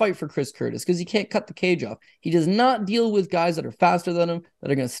non-competitive fight for Chris Curtis because he can't cut the cage off. He does not deal with guys that are faster than him,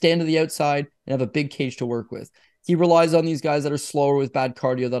 that are going to stand to the outside and have a big cage to work with. He relies on these guys that are slower with bad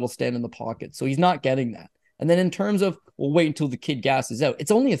cardio that'll stand in the pocket. So he's not getting that. And then in terms of, well, wait until the kid gasses out,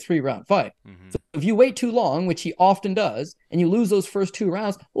 it's only a 3-round fight. So if you wait too long, which he often does, and you lose those first 2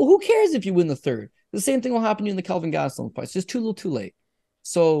 rounds, well, who cares if you win the third? The same thing will happen to you in the Calvin Gastelum fight. It's just too little too late.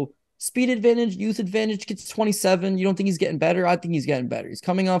 So speed advantage, youth advantage, gets 27. You don't think he's getting better? I think he's getting better. He's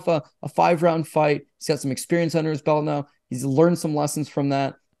coming off a 5-round fight. He's got some experience under his belt now. He's learned some lessons from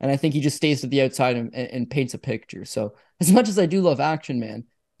that. And I think he just stays to the outside and paints a picture. So as much as I do love action, man,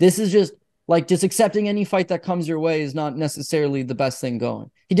 this is just accepting any fight that comes your way is not necessarily the best thing going.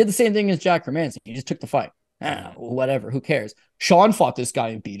 He did the same thing as Jack Hermanson. He just took the fight. Whatever, who cares? Sean fought this guy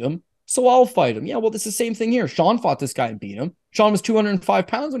and beat him, so I'll fight him. Yeah, well, it's the same thing here. Sean fought this guy and beat him. Sean was 205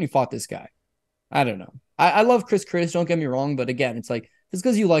 pounds when he fought this guy. I don't know. I love Chris Curtis, don't get me wrong, but again, it's like, just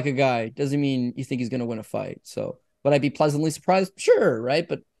because you like a guy doesn't mean you think he's going to win a fight. So, would I be pleasantly surprised? Sure, right?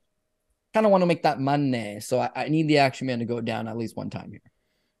 But kind of want to make that money, so I need the action man to go down at least one time here.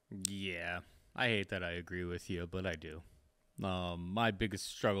 Yeah, I hate that I agree with you, but I do. My biggest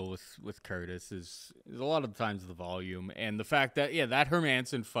struggle with Curtis is a lot of the times the volume and the fact that, that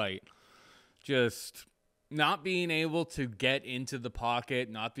Hermanson fight, just not being able to get into the pocket,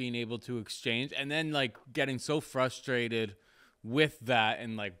 not being able to exchange, and then getting so frustrated with that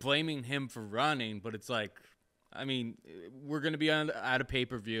and blaming him for running. But it's I mean, we're going to be at a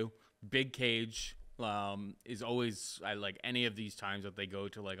pay-per-view. Big cage is always, I like any of these times that they go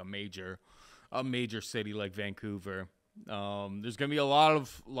to a major city like Vancouver. There's gonna be a lot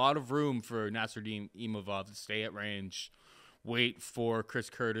of room for Nassourdine Imavov to stay at range, wait for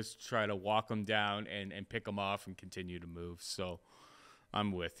Chris Curtis to try to walk him down and pick him off and continue to move. So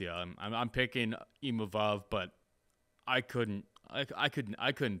I'm with you. I'm picking Imavov, but I couldn't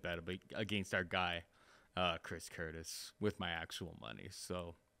bet against our guy Chris Curtis with my actual money.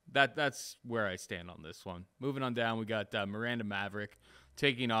 So that's where I stand on this one. Moving on down, we got Miranda Maverick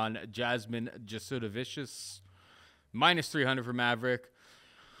taking on Jasmine Jasudavicius. Minus 300 for Maverick.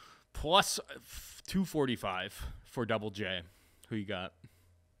 Plus 245 for Double J. Who you got?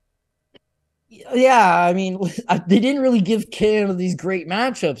 Yeah, I mean, they didn't really give Canada these great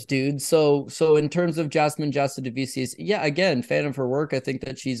matchups, dude. So in terms of Jasmine Jasudavicius, yeah, again, fan of her work. I think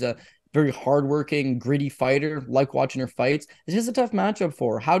that she's a very hardworking, gritty fighter. Like watching her fights. It's just a tough matchup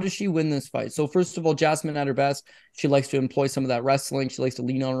for her. How does she win this fight? So first of all, Jasmine at her best, she likes to employ some of that wrestling. She likes to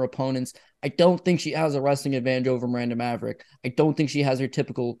lean on her opponents. I don't think she has a wrestling advantage over Miranda Maverick. I don't think she has her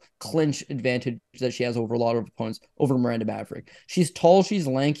typical clinch advantage that she has over a lot of opponents over Miranda Maverick. She's tall, she's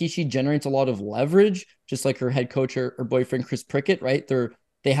lanky, she generates a lot of leverage, just like her head coach or boyfriend, Chris Prickett, right?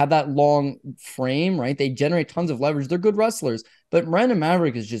 They have that long frame, right? They generate tons of leverage. They're good wrestlers. But Miranda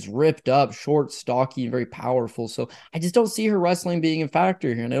Maverick is just ripped up, short, stocky, and very powerful. So I just don't see her wrestling being a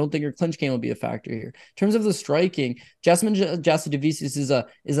factor here. And I don't think her clinch game will be a factor here. In terms of the striking, Jasmine Jasudavicius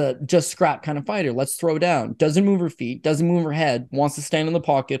is a just scrap kind of fighter. Let's throw down. Doesn't move her feet, doesn't move her head, wants to stand in the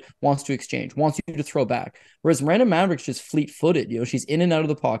pocket, wants to exchange, wants you to throw back. Whereas Miranda Maverick's just fleet-footed. She's in and out of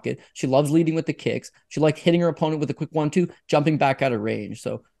the pocket. She loves leading with the kicks. She likes hitting her opponent with a quick 1-2, jumping back out of range.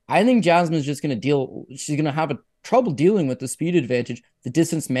 So I think Jasmine's just going to she's going to have trouble dealing with the speed advantage, the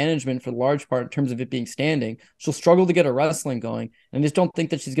distance management for the large part in terms of it being standing. She'll struggle to get her wrestling going. And I just don't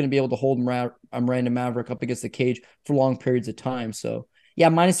think that she's going to be able to hold Miranda Maverick up against the cage for long periods of time. So yeah,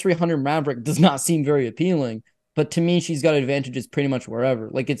 minus 300 Maverick does not seem very appealing. But to me, she's got advantages pretty much wherever.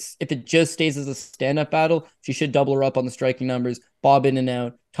 If it just stays as a stand-up battle, she should double her up on the striking numbers, bob in and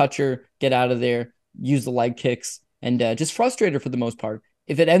out, touch her, get out of there, use the leg kicks, and just frustrate her for the most part.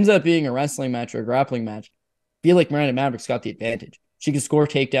 if it ends up being a wrestling match or a grappling match, I feel like Miranda Maverick's got the advantage. She could score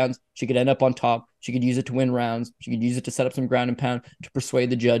takedowns. She could end up on top. She could use it to win rounds. She could use it to set up some ground and pound to persuade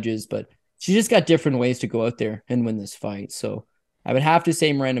the judges. But she just got different ways to go out there and win this fight. So I would have to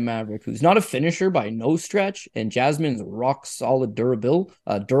say Miranda Maverick, who's not a finisher by no stretch, and Jasmine's rock solid durable.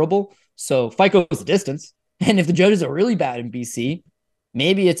 So fight goes the distance. And if the judges are really bad in BC,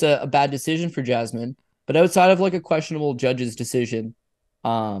 maybe it's a bad decision for Jasmine. But outside of like a questionable judge's decision,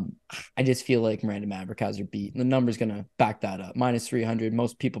 I just feel like Miranda Maverick has her beat. And the number's going to back that up. Minus 300.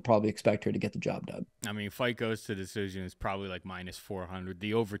 Most people probably expect her to get the job done. I mean, fight goes to decision is probably like minus 400.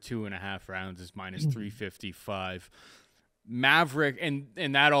 The over 2.5 rounds is minus 355. Maverick,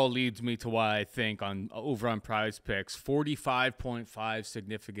 and that all leads me to why I think on PrizePicks, 45.5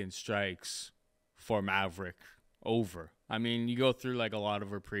 significant strikes for Maverick over. I mean, you go through like a lot of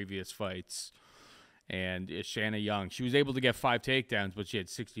her previous fights, and Shanna Young, she was able to get 5 takedowns, but she had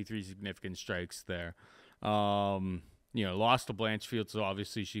 63 significant strikes there. Lost to Blanchfield, so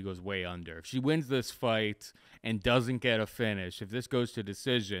obviously she goes way under. If she wins this fight and doesn't get a finish, if this goes to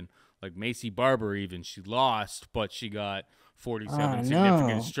decision, like Macy Barber even, she lost, but she got 47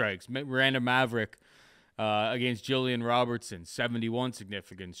 significant strikes. Miranda Maverick against Jillian Robertson, 71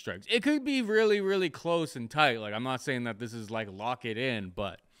 significant strikes. It could be really, really close and tight. Like, I'm not saying that this is like lock it in,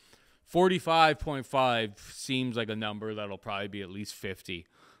 but 45.5 seems like a number that'll probably be at least 50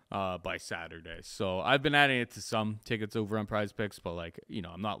 by Saturday. So I've been adding it to some tickets over on PrizePicks, but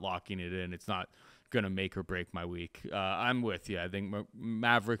I'm not locking it in. It's not going to make or break my week. I'm with you. I think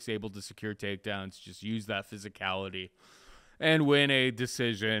Maverick's able to secure takedowns, just use that physicality and win a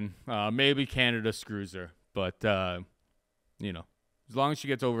decision. Maybe Canada screws her, but as long as she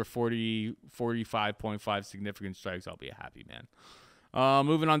gets over 45.5 significant strikes, I'll be a happy man.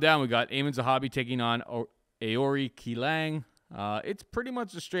 Moving on down, we got Aiemann Zahabi taking on Aori Qileng. It's pretty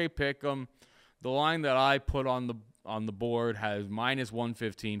much a straight pick. The line that I put on the board has minus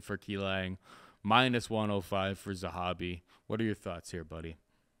 115 for Qileng, minus 105 for Zahabi. What are your thoughts here, buddy?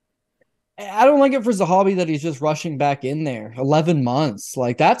 I don't like it for Zahabi that he's just rushing back in there. 11 months.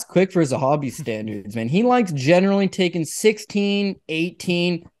 Like, that's quick for Zahabi standards, man. He likes generally taking 16,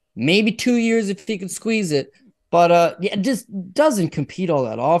 18, maybe 2 years if he could squeeze it. But it just doesn't compete all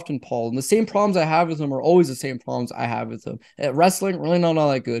that often, Paul. And the same problems I have with him are always the same problems I have with him. At wrestling, really not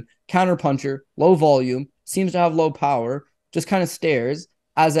all that good. Counterpuncher, low volume, seems to have low power, just kind of stares.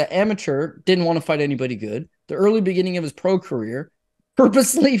 As an amateur, didn't want to fight anybody good. The early beginning of his pro career,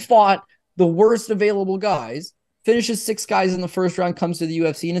 purposely fought the worst available guys, finishes 6 guys in the first round, comes to the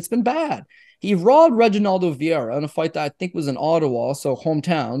UFC, and it's been bad. He robbed Reginaldo Vieira in a fight that I think was in Ottawa, so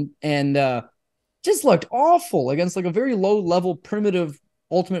hometown, and just looked awful against like a very low-level, primitive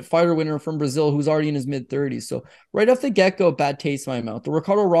Ultimate Fighter winner from Brazil who's already in his mid-30s. So right off the get-go, bad taste in my mouth. The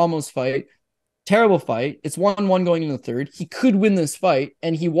Ricardo Ramos fight, terrible fight. It's 1-1 going into the third. He could win this fight,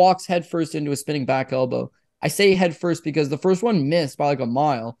 and he walks headfirst into a spinning back elbow. I say headfirst because the first one missed by like a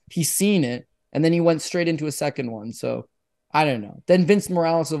mile. He's seen it, and then he went straight into a second one. So I don't know. Then Vince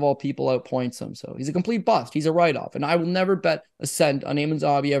Morales, of all people, outpoints him. So he's a complete bust. He's a write-off, and I will never bet a cent on Aiemann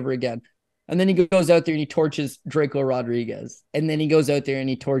Zahabi ever again. And then he goes out there and he torches Draco Rodriguez. And then he goes out there and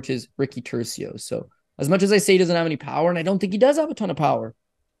he torches Ricky Turcios. So as much as I say he doesn't have any power, and I don't think he does have a ton of power,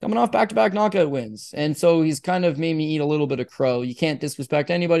 coming off back-to-back knockout wins. And so he's kind of made me eat a little bit of crow. You can't disrespect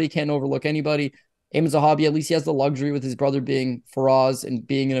anybody. You can't overlook anybody. Aiemann Zahabi, at least he has the luxury with his brother being Faraz and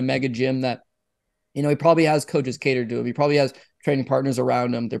being in a mega gym that, he probably has coaches catered to him. He probably has training partners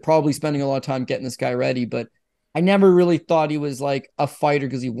around him. They're probably spending a lot of time getting this guy ready, but I never really thought he was like a fighter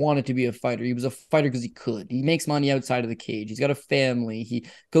because he wanted to be a fighter. He was a fighter because he could. He makes money outside of the cage. He's got a family. He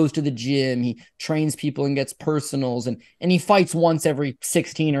goes to the gym. He trains people and gets personals. And he fights once every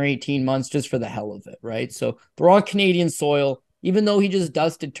 16 or 18 months just for the hell of it, right? So they're on Canadian soil. Even though he just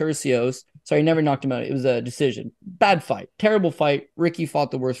dusted Turcios, sorry, he never knocked him out. It was a decision. Bad fight. Terrible fight. Ricky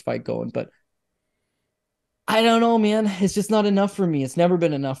fought the worst fight going, but I don't know, man. It's just not enough for me. It's never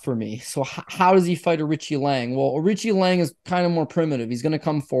been enough for me. So how does he fight a Richie Lang? Well, Richie Lang is kind of more primitive. He's going to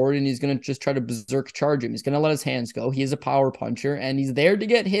come forward and he's going to just try to berserk charge him. He's going to let his hands go. He is a power puncher and he's there to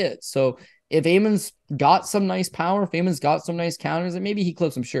get hit. So if Aimann's got some nice power, if Aimann's got some nice counters, then maybe he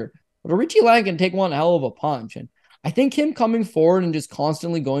clips him, sure. But a Richie Lang can take one hell of a punch. And I think him coming forward and just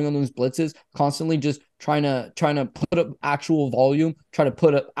constantly going on those blitzes, constantly just trying to put up actual volume, try to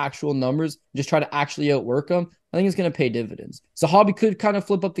put up actual numbers, just try to actually outwork him, I think it's going to pay dividends. Zahabi could kind of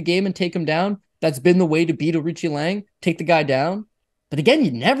flip up the game and take him down. That's been the way to beat a Richie Lang, take the guy down. But again, you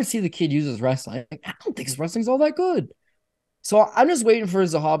never see the kid use his wrestling. I don't think his wrestling's all that good. So I'm just waiting for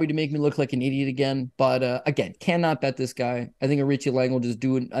Zahabi to make me look like an idiot again. But again, cannot bet this guy. I think Qileng will just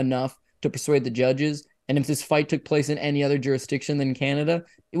do enough to persuade the judges. And if this fight took place in any other jurisdiction than Canada,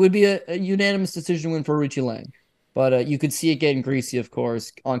 it would be a unanimous decision win for Qileng. But you could see it getting greasy, of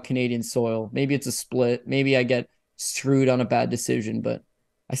course, on Canadian soil. Maybe it's a split. Maybe I get screwed on a bad decision. But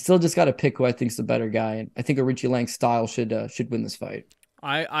I still just got to pick who I think's the better guy. And I think Qileng's style should win this fight.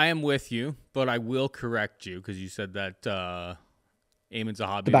 I am with you, but I will correct you because you said that Aiemann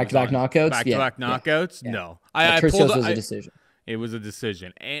Zahabi The back-to-back knockouts? Back-to-back knockouts? Yeah. No. I pulled was a decision. It was a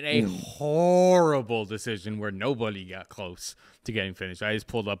decision. And a horrible decision where nobody got close to getting finished. I just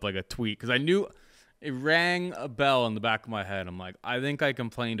pulled up like a tweet because I knew it rang a bell in the back of my head. I'm like, I think I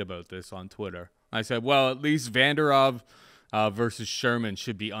complained about this on Twitter. I said, well, at least Vanderov versus Sherman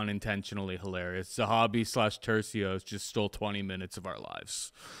should be unintentionally hilarious. Zahabi/Turcios just stole 20 minutes of our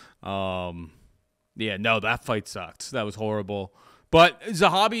lives. Yeah, no, that fight sucked. That was horrible. But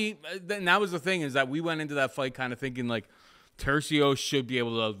Zahabi, and that was the thing, is that we went into that fight kind of thinking like Turcios should be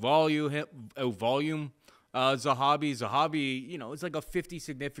able to outvolume Zahabi. Zahabi, you know, it's like a 50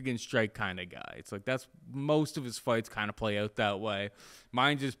 significant strike kind of guy. It's like that's most of his fights kind of play out that way.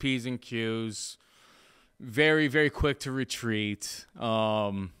 Mine just P's and Q's. Very, very quick to retreat.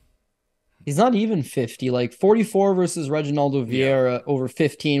 He's not even 50. Like 44 versus Reginaldo Vieira over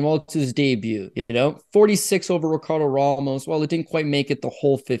 15. Well, it's his debut, you know. 46 over Ricardo Ramos. Well, it didn't quite make it the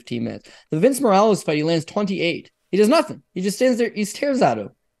whole 15 minutes. The Vince Morales fight, he lands 28. He does nothing. He just stands there. He stares at him.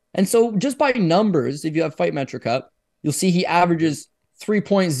 And so just by numbers, if you have Fight Metric up, you'll see he averages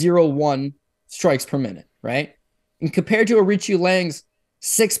 3.01 strikes per minute, right? And compared to Qileng's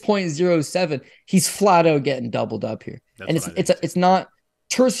 6.07, he's flat out getting doubled up here. And it's not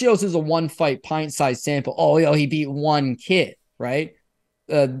Turcios is a one fight pint size sample. Oh, yo, he beat one kid, right?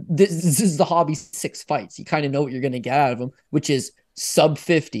 This is the hobby 6 fights. You kind of know what you're going to get out of him, which is sub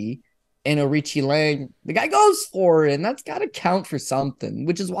 50. And Qileng, the guy goes for it, and that's got to count for something,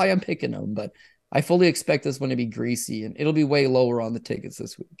 which is why I'm picking him. But I fully expect this one to be greasy, and it'll be way lower on the tickets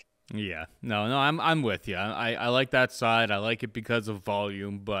this week. Yeah, no, I'm with you. I like that side. I like it because of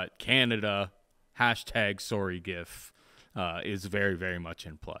volume, but Canada, #sorrygif, is very, very much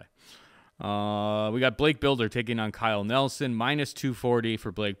in play. We got Blake Bilder taking on Kyle Nelson, -240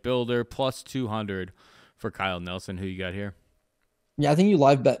 for Blake Bilder, +200 for Kyle Nelson. Who you got here? Yeah, I think you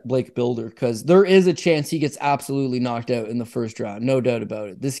live bet Blake Bilder because there is a chance he gets absolutely knocked out in the first round. No doubt about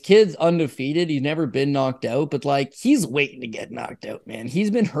it. This kid's undefeated. He's never been knocked out, but like he's waiting to get knocked out, man. He's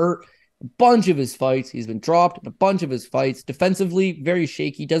been hurt a bunch of his fights. He's been dropped in a bunch of his fights. Defensively, very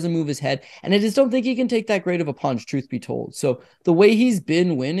shaky, doesn't move his head. And I just don't think he can take that great of a punch, truth be told. So the way he's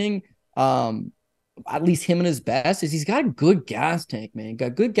been winning, at least him and his best, is he's got a good gas tank, man.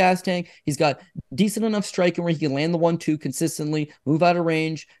 Got good gas tank. He's got decent enough striking where he can land the 1-2 consistently, move out of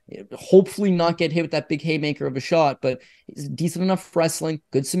range, hopefully not get hit with that big haymaker of a shot, but he's decent enough wrestling,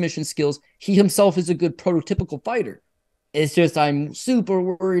 good submission skills. He himself is a good prototypical fighter. It's just I'm super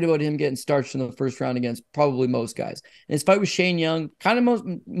worried about him getting starched in the first round against probably most guys. And his fight with Shane Young, kind of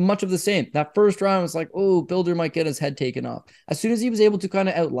much of the same. That first round was like, oh, Bilder might get his head taken off. As soon as he was able to kind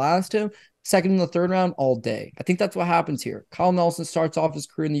of outlast him, second and the third round, all day. I think that's what happens here. Kyle Nelson starts off his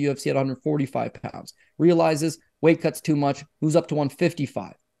career in the UFC at 145 pounds, realizes weight cuts too much, moves up to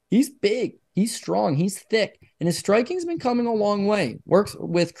 155. He's big, he's strong, he's thick, and his striking's been coming a long way. Works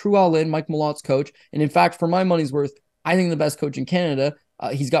with Cruel Mike Malott's coach, and in fact, for my money's worth, I think the best coach in Canada.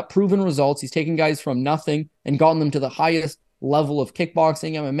 He's got proven results. He's taken guys from nothing and gotten them to the highest level of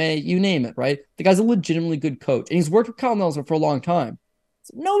kickboxing, MMA, you name it, right? The guy's a legitimately good coach, and he's worked with Kyle Nelson for a long time.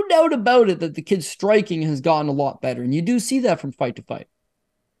 So no doubt about it that the kid's striking has gotten a lot better, and you do see that from fight to fight.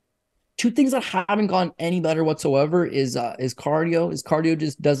 Two things that haven't gotten any better whatsoever is cardio. His cardio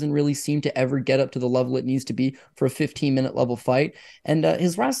just doesn't really seem to ever get up to the level it needs to be for a 15-minute level fight. And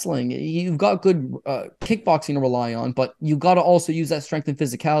his wrestling, you've got good kickboxing to rely on, but you got to also use that strength and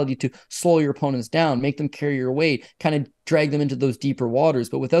physicality to slow your opponents down, make them carry your weight, kind of drag them into those deeper waters.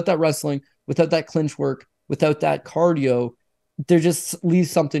 But without that wrestling, without that clinch work, without that cardio, there just leaves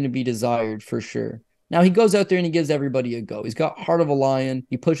something to be desired for sure. Now he goes out there and he gives everybody a go. He's got heart of a lion.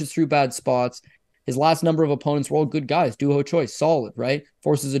 He pushes through bad spots. His last number of opponents were all good guys. Duo choice, solid, right?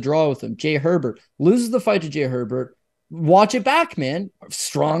 Forces a draw with him. Jay Herbert loses the fight to Jay Herbert. Watch it back, man.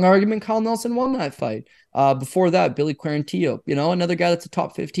 Strong argument. Kyle Nelson won that fight. Before that, Billy Quarantillo, another guy that's a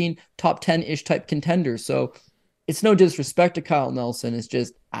top 15, top 10-ish type contender. So it's no disrespect to Kyle Nelson. It's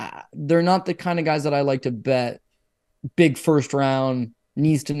just they're not the kind of guys that I like to bet big first round,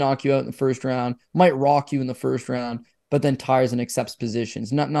 needs to knock you out in the first round, might rock you in the first round. but then tires and accepts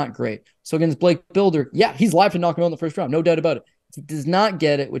positions. Not great. So against Blake Bilder, yeah, he's live to knock him out in the first round. No doubt about it. If he does not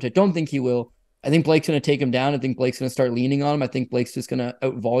get it, which I don't think he will, I think Blake's going to take him down. I think Blake's going to start leaning on him. I think Blake's just going to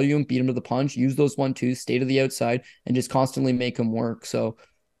out-volume, beat him to the punch, use those 1-2s, stay to the outside, and just constantly make him work. So,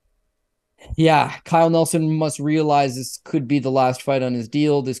 yeah, Kyle Nelson must realize this could be the last fight on his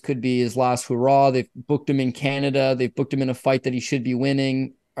deal. This could be his last hurrah. They've booked him in Canada. They've booked him in a fight that he should be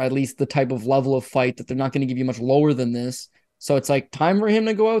winning, or at least the type of level of fight that they're not going to give you much lower than this. So it's like time for him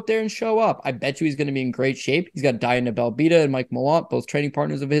to go out there and show up. I bet you he's going to be in great shape. He's got Diana Belbita and Mike Malott, both training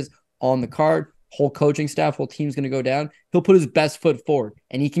partners of his, on the card. Whole coaching staff, whole team's going to go down. He'll put his best foot forward,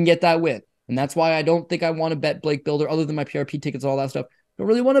 and he can get that win. And that's why I don't think I want to bet Blake Bilder, other than my PRP tickets, all that stuff. I don't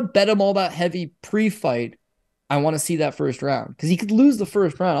really want to bet him all that heavy pre-fight. I want to see that first round because he could lose the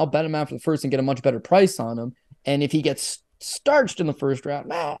first round. I'll bet him after the first and get a much better price on him. And if he gets starched in the first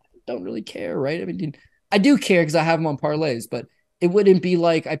round, I don't really care, right? I mean, I do care because I have him on parlays, but it wouldn't be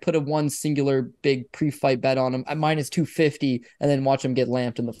like I put a one singular big pre-fight bet on him at minus 250 and then watch him get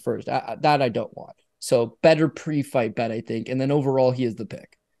lamped in the first. That I don't want. So better pre-fight bet, I think. And then overall, he is the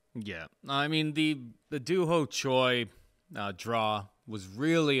pick. Yeah. I mean, the Doo Ho Choi draw was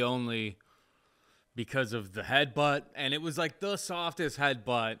really only because of the headbutt, and it was like the softest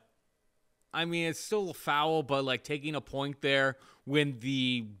headbutt. I mean, it's still a foul, but like taking a point there when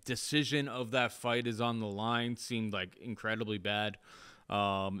the decision of that fight is on the line seemed like incredibly bad.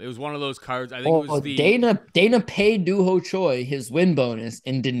 It was one of those cards. I think it was the Dana paid Doo Ho Choi his win bonus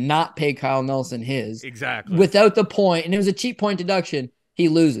and did not pay Kyle Nelson his. Exactly. Without the point, and it was a cheap point deduction. He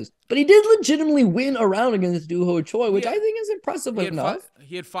loses. But he did legitimately win a round against Doo Ho Choi, which I think is impressive enough.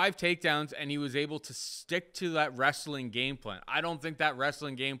 He had 5 takedowns, and he was able to stick to that wrestling game plan. I don't think that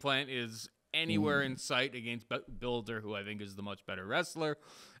wrestling game plan is anywhere in sight against Bilder, who I think is the much better wrestler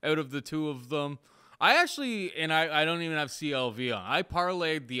out of the two of them. I actually, and I don't even have CLV on, I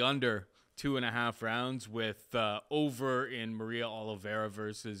parlayed the under 2.5 rounds with over in Maria Oliveira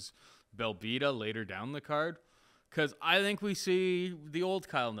versus Belbita later down the card. Because I think we see the old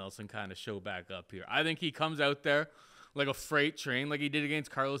Kyle Nelson kind of show back up here. I think he comes out there like a freight train, like he did against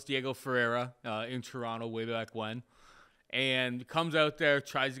Carlos Diego Ferreira in Toronto way back when, and comes out there,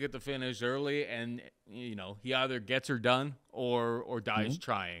 tries to get the finish early, and you know he either gets her done or dies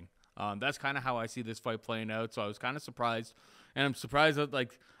trying. That's kind of how I see this fight playing out. So I was kind of surprised, and I'm surprised that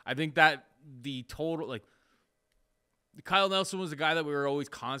I think that the total Kyle Nelson was the guy that we were always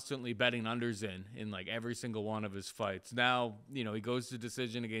constantly betting unders in like every single one of his fights. Now, you know, he goes to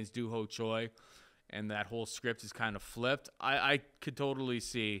decision against Doo Ho Choi, and that whole script is kind of flipped. I could totally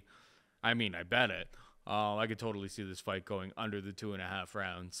see, I mean, I bet it. I could totally see this fight going under the 2.5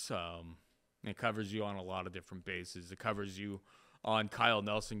 rounds. It covers you on a lot of different bases. It covers you on Kyle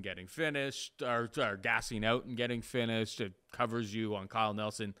Nelson getting finished or gassing out and getting finished. It covers you on Kyle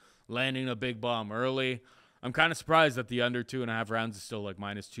Nelson landing a big bomb early. I'm kind of surprised that the under 2.5 rounds is still like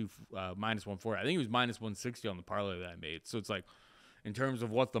minus 140. I think it was minus 160 on the parlay that I made. So it's like, in terms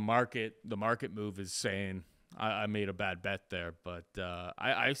of what the market move is saying, I made a bad bet there. But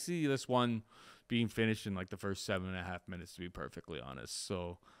I see this one being finished in like the first 7.5 minutes, to be perfectly honest.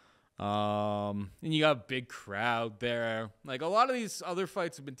 So, and you got a big crowd there. Like a lot of these other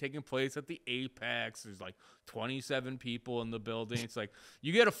fights have been taking place at the Apex. There's like 27 people in the building. It's like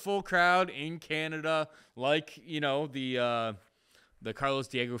you get a full crowd in Canada, like, you know, the Carlos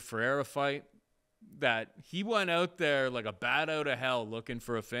Diego Ferreira fight, that he went out there like a bat out of hell looking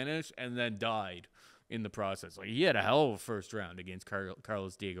for a finish and then died in the process. Like he had a hell of a first round against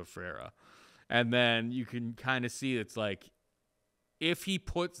Carlos Diego Ferreira. And then you can kind of see it's like, if he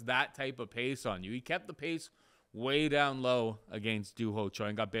puts that type of pace on you, he kept the pace way down low against Doo Ho Choi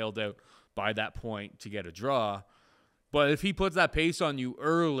and got bailed out by that point to get a draw. But if he puts that pace on you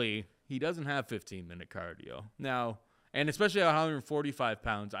early, he doesn't have 15-minute cardio. Now, and especially at 145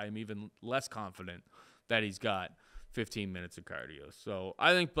 pounds, I am even less confident that he's got 15 minutes of cardio. So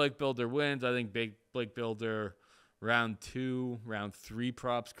I think Blake Bilder wins. I think Blake Bilder round 2, round 3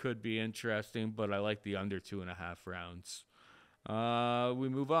 props could be interesting, but I like the under 2.5 rounds. We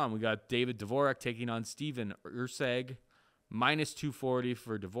move on. We got David Dvorak taking on Steven Erceg. Minus 240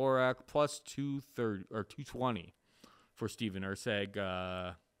 for Dvorak, plus 230 or 220 for Steven Erceg.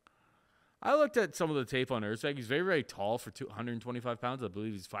 I looked at some of the tape on Erceg. He's very, very tall for 125 pounds. I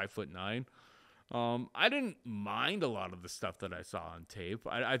believe he's 5'9". I didn't mind a lot of the stuff that I saw on tape.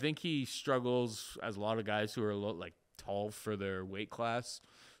 I think he struggles, as a lot of guys who are like tall for their weight class,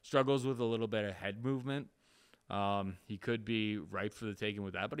 struggles with a little bit of head movement. He could be ripe for the taking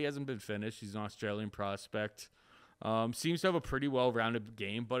with that, but he hasn't been finished. He's an Australian prospect. Seems to have a pretty well-rounded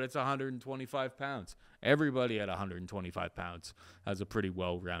game, but it's 125 pounds. Everybody at 125 pounds has a pretty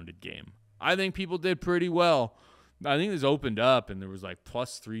well-rounded game. I think people did pretty well. I think this opened up, and there was like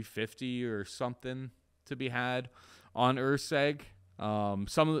plus 350 or something to be had on Erceg. Some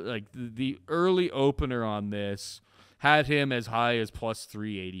of the early opener on this had him as high as plus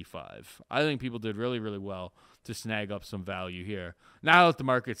 385. I think people did really, really well to snag up some value here. Now that the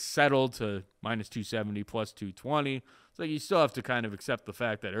market's settled to minus 270, plus 220, it's like you still have to kind of accept the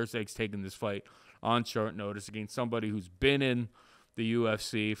fact that Erceg's taking this fight on short notice against somebody who's been in the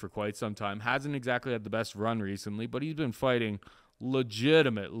UFC for quite some time. Hasn't exactly had the best run recently, but he's been fighting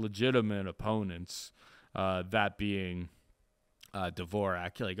legitimate opponents, that being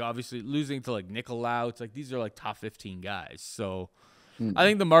Dvorak. Like, obviously losing to like Nicolau, it's like these are like top 15 guys. So I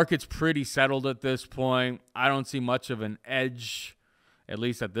think the market's pretty settled at this point. I don't see much of an edge, at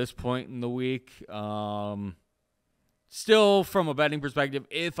least at this point in the week. Still, from a betting perspective,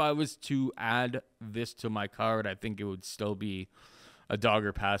 if I was to add this to my card, I think it would still be a dog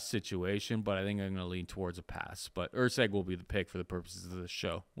or pass situation, but I think I'm going to lean towards a pass. But Erceg will be the pick for the purposes of this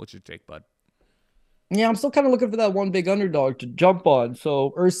show. What's your take, bud? Yeah, I'm still kind of looking for that one big underdog to jump on.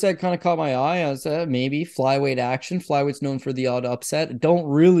 So Erceg kind of caught my eye. I said maybe flyweight action. Flyweight's known for the odd upset. Don't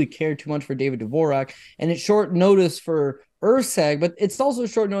really care too much for David Dvorak. And it's short notice for Erceg, but it's also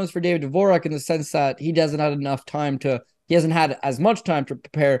short notice for David Dvorak in the sense that he hasn't had as much time to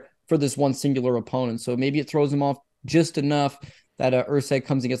prepare for this one singular opponent. So maybe it throws him off just enough that Erceg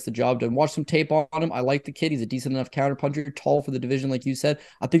comes and gets the job done. Watch some tape on him. I like the kid. He's a decent enough counterpuncher, tall for the division, like you said.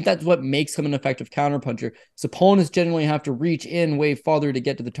 I think that's what makes him an effective counterpuncher. His opponents generally have to reach in way farther to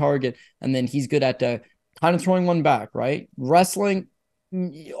get to the target, and then he's good at kind of throwing one back, right? Wrestling,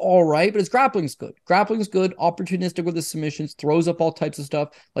 all right, but his grappling's good. Grappling's good, opportunistic with his submissions, throws up all types of stuff,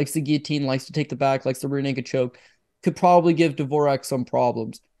 likes the guillotine, likes to take the back, likes the rear naked choke. Could probably give Dvorak some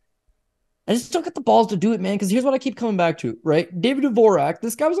problems. I just don't get the balls to do it, man, because here's what I keep coming back to, right? David Dvorak,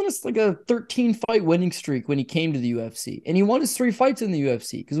 this guy was on a 13-fight winning streak when he came to the UFC, and he won his 3 fights in the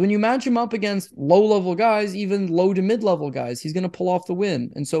UFC, because when you match him up against low-level guys, even low to mid-level guys, he's going to pull off the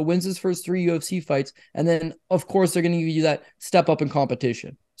win, and so wins his first 3 UFC fights, and then, of course, they're going to give you that step up in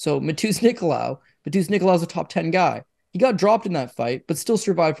competition. So Matus Nicolau's a top 10 guy. He got dropped in that fight, but still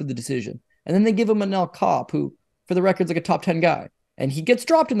survived for the decision. And then they give him Manel Kopp, who, for the record, is like a top 10 guy. And he gets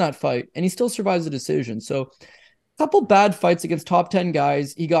dropped in that fight, and he still survives the decision. So a couple bad fights against top 10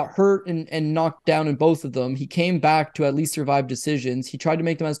 guys. He got hurt and knocked down in both of them. He came back to at least survive decisions. He tried to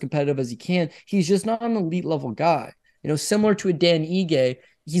make them as competitive as he can. He's just not an elite level guy. Similar to a Dan Ige,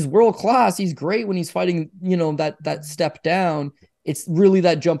 he's world class. He's great when he's fighting, that step down. It's really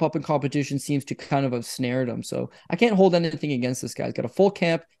that jump up in competition seems to kind of have snared him. So I can't hold anything against this guy. He's got a full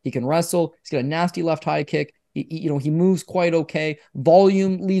camp. He can wrestle. He's got a nasty left high kick. He moves quite okay.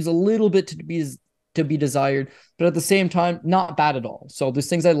 Volume leaves a little bit to be desired, but at the same time, not bad at all. So there's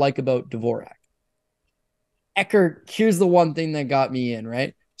things I like about Dvorak. Eryk, here's the one thing that got me in,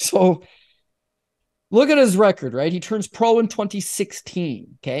 right? So look at his record, right? He turns pro in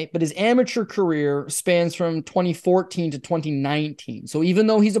 2016, okay? But his amateur career spans from 2014 to 2019. So even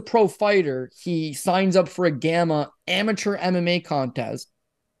though he's a pro fighter, he signs up for a Gamma amateur MMA contest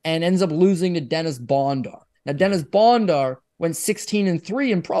and ends up losing to Dennis Bondar. Now, Dennis Bondar went 16-3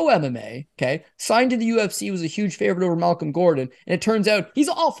 in pro MMA, okay? Signed to the UFC, was a huge favorite over Malcolm Gordon, and it turns out he's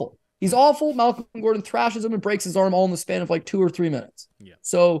awful. He's awful. Malcolm Gordon thrashes him and breaks his arm all in the span of like 2 or 3 minutes. Yeah.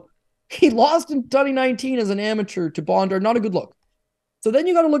 So he lost in 2019 as an amateur to Bondar. Not a good look. So then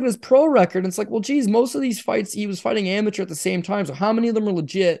you got to look at his pro record, and it's like, well, geez, most of these fights, he was fighting amateur at the same time. So how many of them are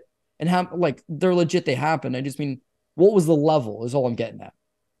legit? And how, they're legit, they happen. I just mean, what was the level is all I'm getting at.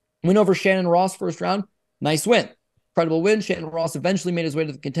 Win over Shannon Ross first round. Nice win. Incredible win. Shannon Ross eventually made his way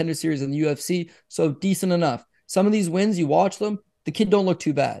to the Contender Series in the UFC, so decent enough. Some of these wins, you watch them, the kid don't look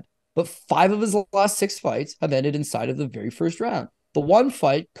too bad. But 5 of his last 6 fights have ended inside of the very first round. The one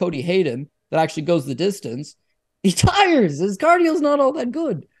fight, Cody Hayden, that actually goes the distance, he tires. His cardio's not all that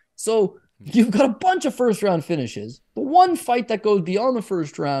good. So you've got a bunch of first-round finishes. The one fight that goes beyond the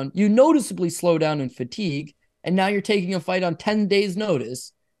first round, you noticeably slow down in fatigue, and now you're taking a fight on 10 days'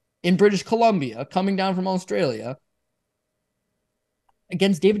 notice in British Columbia, coming down from Australia,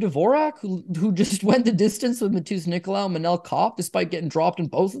 against David Dvorak, who just went the distance with Matus Nicolau and Manel Kopp, despite getting dropped in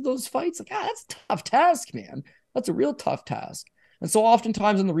both of those fights. That's a tough task, man. That's a real tough task. And so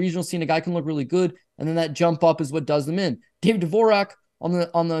oftentimes in the regional scene, a guy can look really good, and then that jump up is what does them in. David Dvorak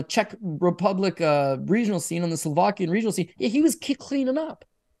on the Czech Republic regional scene, on the Slovakian regional scene, yeah, he was cleaning up.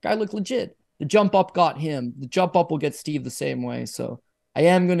 Guy looked legit. The jump up got him. The jump up will get Steve the same way. So I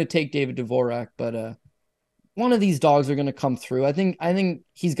am going to take David Dvorak, but one of these dogs are going to come through. I think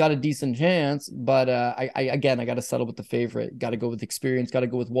he's got a decent chance, but I got to settle with the favorite. Got to go with experience. Got to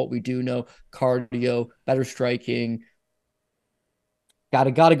go with what we do know: cardio, better striking. Got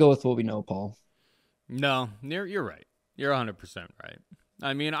to go with what we know, Paul. No, you're right. You're 100% right.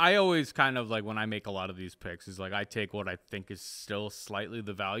 I mean, I always kind of like when I make a lot of these picks is like I take what I think is still slightly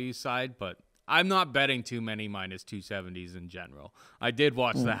the value side, but I'm not betting too many minus 270s in general. I did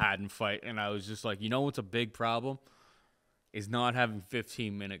watch the Haddon fight, and I was just like, you know what's a big problem? Is not having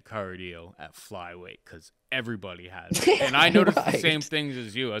 15-minute cardio at flyweight because everybody has it. And I noticed the same things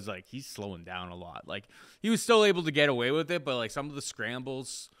as you. I was like, he's slowing down a lot. Like, he was still able to get away with it, but like some of the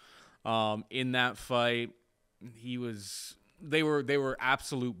scrambles in that fight, they were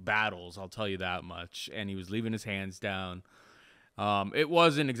absolute battles, I'll tell you that much. And he was leaving his hands down. It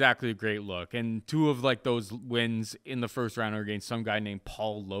wasn't exactly a great look. And two of like those wins in the first round are against some guy named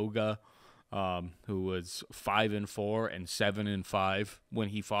Paul Loga, who was 5-4 and 7-5 when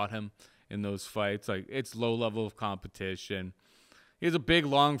he fought him in those fights. Like, it's low level of competition. He has a big,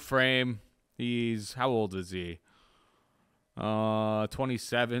 long frame. How old is he?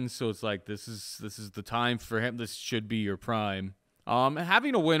 27. So it's like, this is the time for him. This should be your prime.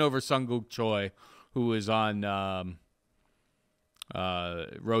 Having a win over Sunguk Choi, who is on,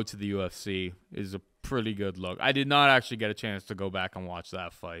 road to the UFC, is a pretty good look. I did not actually get a chance to go back and watch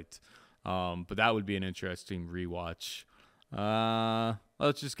that fight. But that would be an interesting rewatch.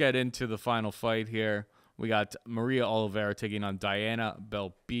 Let's just get into the final fight here. We got Maria Oliveira taking on Diana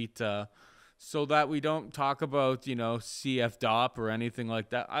Belbita. So that we don't talk about, CF DOP or anything like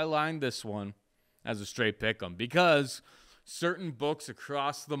that, I lined this one as a straight pick 'em because certain books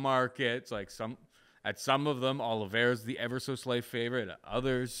across the market, like some of them, Oliveira's the ever so slight favorite. At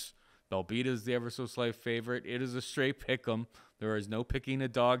others, Belbita's the ever so slight favorite. It is a straight pick 'em. There is no picking a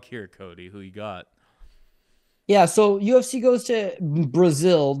dog here, Cody. Who you got? Yeah, so UFC goes to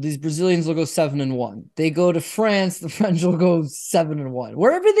Brazil. These Brazilians will go 7-1. They go to France. The French will go 7-1.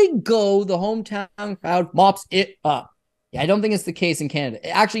 Wherever they go, the hometown crowd mops it up. Yeah, I don't think it's the case in Canada.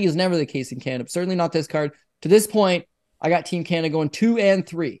 It actually is never the case in Canada. Certainly not this card. To this point, I got Team Canada going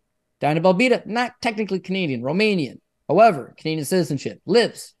 2-3. Diana Belbita, not technically Canadian, Romanian. However, Canadian citizenship,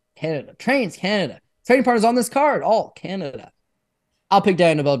 lives Canada, trains Canada. Training partners on this card, all Canada. I'll pick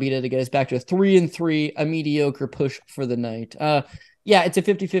Diana Belbita to get us back to a 3-3, a mediocre push for the night. Yeah, it's a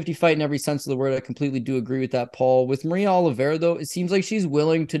 50-50 fight in every sense of the word. I completely do agree with that, Paul. With Maria Oliveira, though, it seems like she's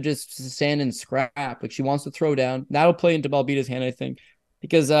willing to just stand and scrap. Like, she wants to throw down. That'll play into Belbita's hand, I think,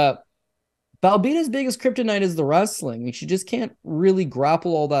 because Belbita's biggest kryptonite is the wrestling. Like, she just can't really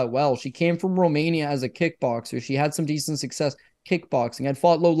grapple all that well. She came from Romania as a kickboxer. She had some decent success kickboxing, had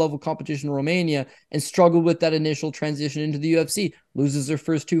fought low-level competition in Romania and struggled with that initial transition into the UFC, loses her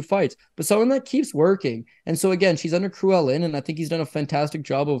first two fights. But someone that keeps working. And so, again, she's under Qileng, and I think he's done a fantastic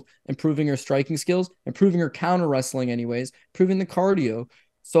job of improving her striking skills, improving her counter-wrestling anyways, improving the cardio.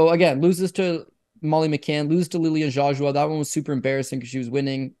 So, again, loses to Molly McCann, loses to Lilia Jajua. That one was super embarrassing because she was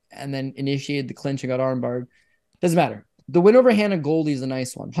winning and then initiated the clinch and got armbarred. Doesn't matter. The win over Hannah Goldie is a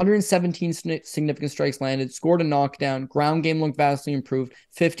nice one. 117 significant strikes landed, scored a knockdown, ground game looked vastly improved,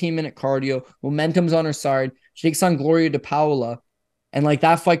 15-minute cardio, momentum's on her side. She takes on Gloria De Paula, and like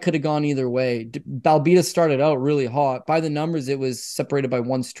that fight could have gone either way. Belbita started out really hot. By the numbers, it was separated by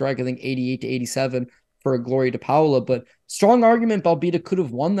one strike, I think 88-87 for Gloria De Paula, but strong argument Belbita could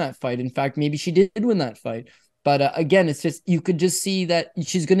have won that fight. In fact, maybe she did win that fight. But again, it's just, you could just see that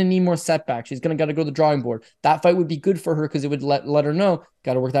she's going to need more setbacks. She's going to got to go to the drawing board. That fight would be good for her because it would let her know,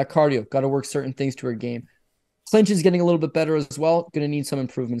 got to work that cardio, got to work certain things to her game. Clinch is getting a little bit better as well. Going to need some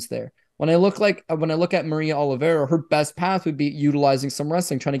improvements there. When I look at Maria Oliveira, her best path would be utilizing some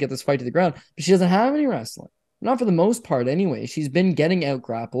wrestling, trying to get this fight to the ground. But she doesn't have any wrestling. Not for the most part anyway. She's been getting out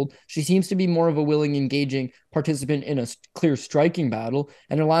grappled. She seems to be more of a willing, engaging participant in a clear striking battle.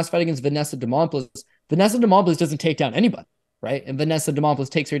 And her last fight against Vanessa Demopoulos doesn't take down anybody, right? And Vanessa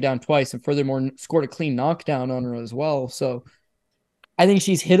Demopoulos takes her down twice and furthermore scored a clean knockdown on her as well. So I think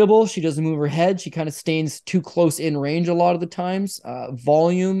she's hittable. She doesn't move her head. She kind of stays too close in range a lot of the times.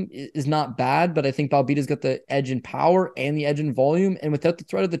 Volume is not bad, but I think Belbita's got the edge in power and the edge in volume. And without the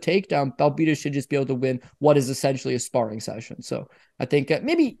threat of the takedown, Belbita should just be able to win what is essentially a sparring session. So I think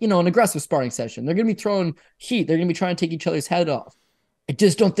maybe, an aggressive sparring session. They're going to be throwing heat. They're going to be trying to take each other's head off. I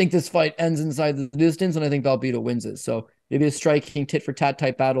just don't think this fight ends inside the distance, and I think Belbita wins it. So maybe a striking tit-for-tat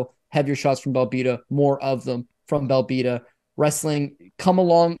type battle, heavier shots from Belbita, more of them from Belbita. Wrestling come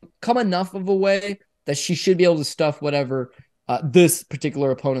enough of a way that she should be able to stuff whatever this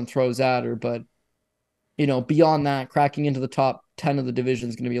particular opponent throws at her. But, beyond that, cracking into the top 10 of the division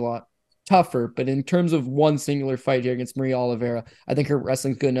is going to be a lot tougher, but in terms of one singular fight here against Maria Oliveira, I think her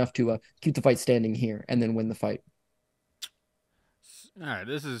wrestling's good enough to keep the fight standing here and then win the fight. All right,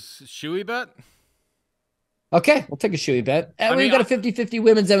 this is Shuey bet. Okay, we'll take a shoey bet. And we got a 50-50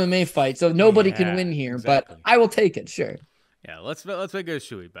 women's MMA fight, so nobody can win here, exactly. But I will take it, sure. Yeah, let's make a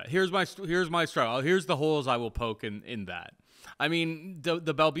shoey bet. Here's my struggle. Here's the holes I will poke in that. I mean, the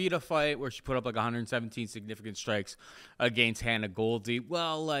Belbita fight where she put up like 117 significant strikes against Hannah Goldie.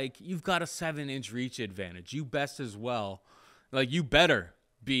 Well, like, you've got a 7-inch reach advantage. You best as well. Like, you better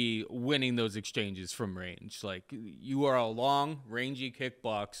be winning those exchanges from range. Like, you are a long, rangy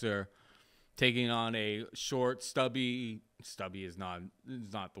kickboxer taking on a short, stubby is not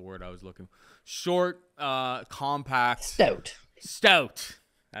the word I was looking for. Short, compact. Stout.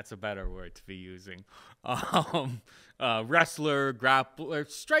 That's a better word to be using. Wrestler, grappler,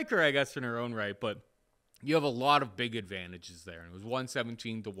 striker, I guess, in her own right. But you have a lot of big advantages there. And it was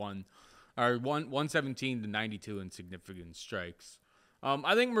 117 to 92 in significant strikes.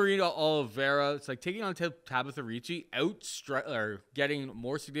 I think Maria Oliveira, it's like taking on Tabitha Ricci, getting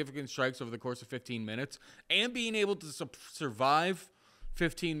more significant strikes over the course of 15 minutes and being able to survive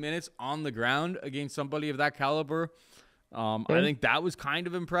 15 minutes on the ground against somebody of that caliber. I think that was kind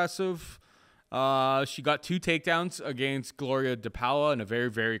of impressive. She got 2 takedowns against Gloria DePaula in a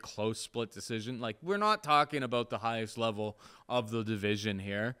very, very close split decision. Like, we're not talking about the highest level of the division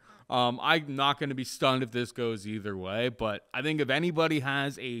here. I'm not going to be stunned if this goes either way, but I think if anybody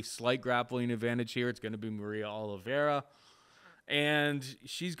has a slight grappling advantage here, it's going to be Maria Oliveira. And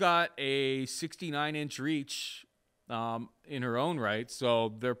she's got a 69-inch reach in her own right,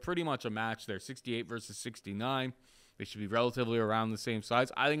 so they're pretty much a match there, 68 versus 69. They should be relatively around the same size.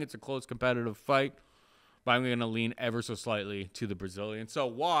 I think it's a close competitive fight, but I'm going to lean ever so slightly to the Brazilian. So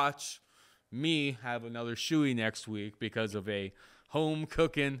watch me have another shoey next week because of a home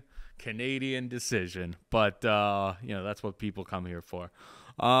cooking Canadian decision. But, that's what people come here for.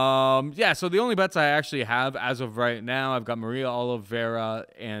 So the only bets I actually have as of right now, I've got Maria Oliveira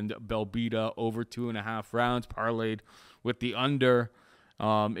and Belbita over 2.5 rounds, parlayed with the under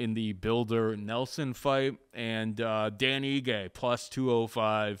in the Bilder Nelson fight, and Dan Ige plus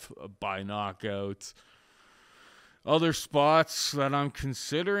 205 by knockout. Other spots that I'm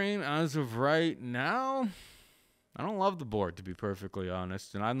considering as of right now, I don't love the board, to be perfectly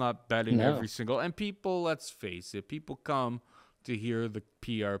honest, and I'm not betting every single. And people, let's face it, people come to hear the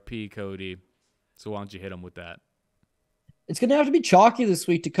PRP, Cody. So why don't you hit them with that? It's going to have to be chalky this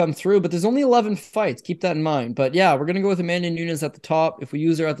week to come through, but there's only 11 fights. Keep that in mind. But yeah, we're going to go with Amanda Nunes at the top. If we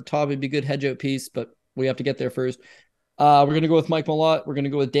use her at the top, it'd be a good hedge out piece, but we have to get there first. We're going to go with Mike Malott. We're going to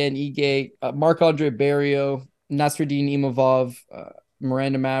go with Dan Ige, Marc-andre Barriault, Nassourdine Imavov,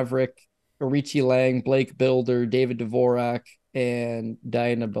 Miranda Maverick, Qileng, Blake Bilder, David Dvorak, and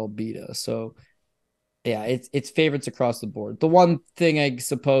Diana Belbita. So yeah, it's favorites across the board. The one thing I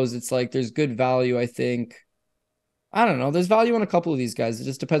suppose it's like there's good value, I think. I don't know. There's value on a couple of these guys. It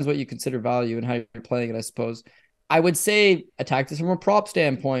just depends what you consider value and how you're playing it, I suppose. I would say attack this from a prop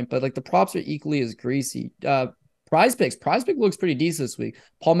standpoint, but like the props are equally as greasy. PrizePicks looks pretty decent this week.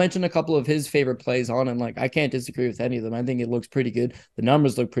 Paul mentioned a couple of his favorite plays on it. Like, I can't disagree with any of them. I think it looks pretty good. The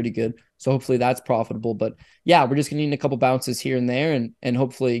numbers look pretty good. So hopefully that's profitable. But yeah, we're just going to need a couple bounces here and there and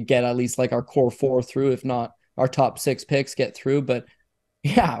hopefully get at least like our core 4 through, if not our top 6 picks get through. But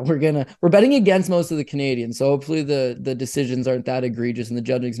yeah, we're betting against most of the Canadians. So hopefully the decisions aren't that egregious and the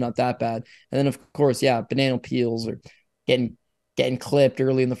judging's not that bad. And then of course, yeah, banana peels or getting clipped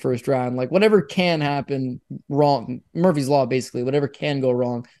early in the first round, like whatever can happen wrong. Murphy's Law, basically, whatever can go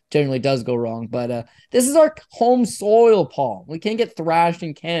wrong generally does go wrong. But this is our home soil, Paul. We can't get thrashed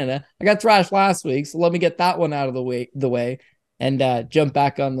in Canada. I got thrashed last week, so let me get that one out of the way and jump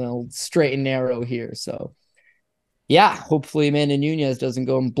back on the straight and narrow here. So yeah, hopefully Amanda Nunes doesn't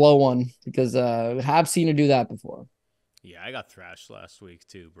go and blow one because I have seen her do that before. Yeah, I got thrashed last week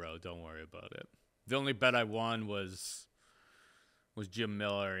too, bro. Don't worry about it. The only bet I won was Jim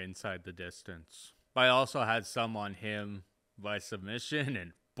Miller inside the distance. But I also had some on him by submission,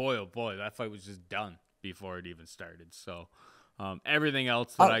 and boy, oh boy, that fight was just done before it even started. So everything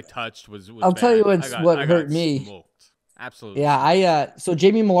else that I touched was I'll bad. Tell you what hurt me. Smoked. Absolutely. Yeah, so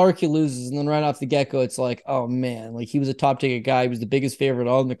Jamie Malarkey loses, and then right off the get-go, it's like, oh man, like he was a top ticket guy, he was the biggest favorite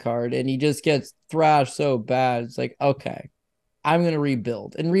on the card, and he just gets thrashed so bad. It's like, okay, I'm gonna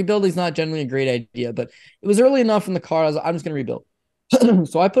rebuild. And rebuilding's not generally a great idea, but it was early enough in the card, I'm just gonna rebuild.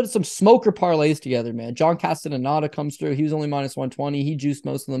 So I put some smoker parlays together, man. John Castaneda comes through, he was only minus 120, he juiced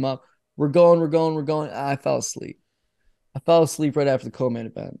most of them up. We're going. I fell asleep right after the co-main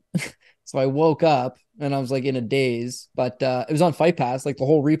event. So I woke up and I was like in a daze, but it was on Fight Pass. Like the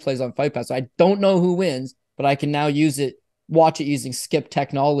whole replay's on Fight Pass. So I don't know who wins, but I can now watch it using skip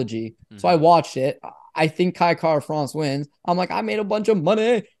technology. So I watched it. I think Kai Kara France wins. I'm like, I made a bunch of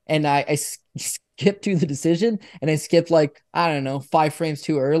money. And I skipped to the decision, and I skipped like, I don't know, 5 frames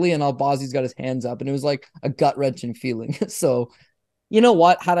too early, and Albazi's got his hands up, and it was like a gut-wrenching feeling. So you know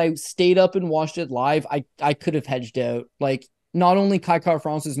what? Had I stayed up and watched it live, I could have hedged out. Like, not only Kai Kara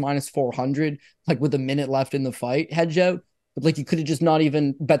France is minus 400, like with a minute left in the fight, hedge out, but like you could have just not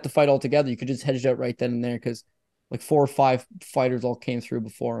even bet the fight altogether. You could just hedge out right then and there because like 4 or 5 fighters all came through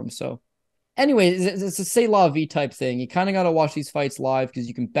before him. So anyway, it's a say la vie type thing. You kind of got to watch these fights live because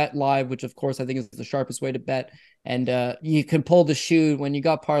you can bet live, which of course I think is the sharpest way to bet. And you can pull the shoot when you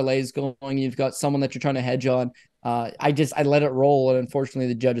got parlays going. You've got someone that you're trying to hedge on. I let it roll, and unfortunately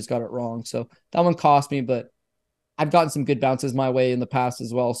the judges got it wrong. So that one cost me, but I've gotten some good bounces my way in the past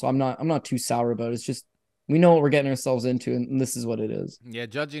as well. So I'm not too sour about it. It's just we know what we're getting ourselves into, and this is what it is. Yeah,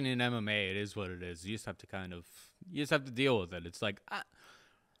 judging in MMA, it is what it is. You just have to deal with it. It's like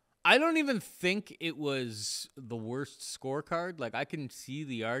I don't even think it was the worst scorecard. Like I can see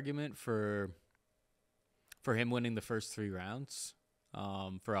the argument for him winning the first 3 rounds.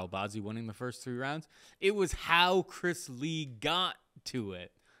 For Albazi winning the first 3 rounds. It was how Chris Lee got to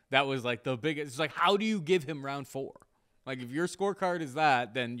it. That was like the biggest. It's like, how do you give him round 4? Like if your scorecard is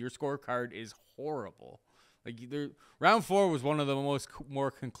that, then your scorecard is horrible. Like round 4 was one of the more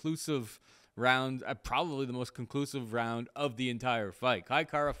conclusive rounds, probably the most conclusive round of the entire fight. Kai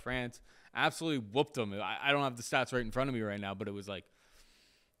Kara France absolutely whooped him. I don't have the stats right in front of me right now, but it's like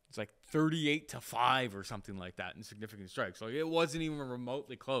 38-5 or something like that in significant strikes. So it wasn't even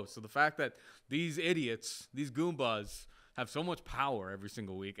remotely close. So the fact that these idiots, these Goombas, have so much power every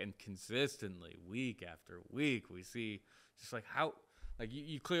single week and consistently, week after week, we see just like how, like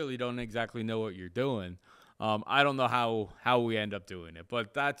you clearly don't exactly know what you're doing. I don't know how we end up doing it,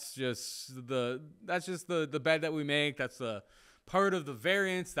 but that's just the bet that we make. That's the part of the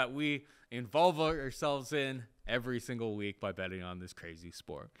variance that we involve ourselves in every single week by betting on this crazy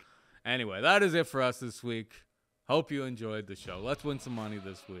sport. Anyway, that is it for us this week. Hope you enjoyed the show. Let's win some money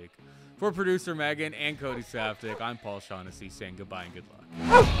this week. For producer Megan and Cody Saftic, I'm Paul Shaughnessy saying goodbye and good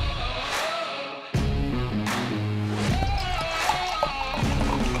luck.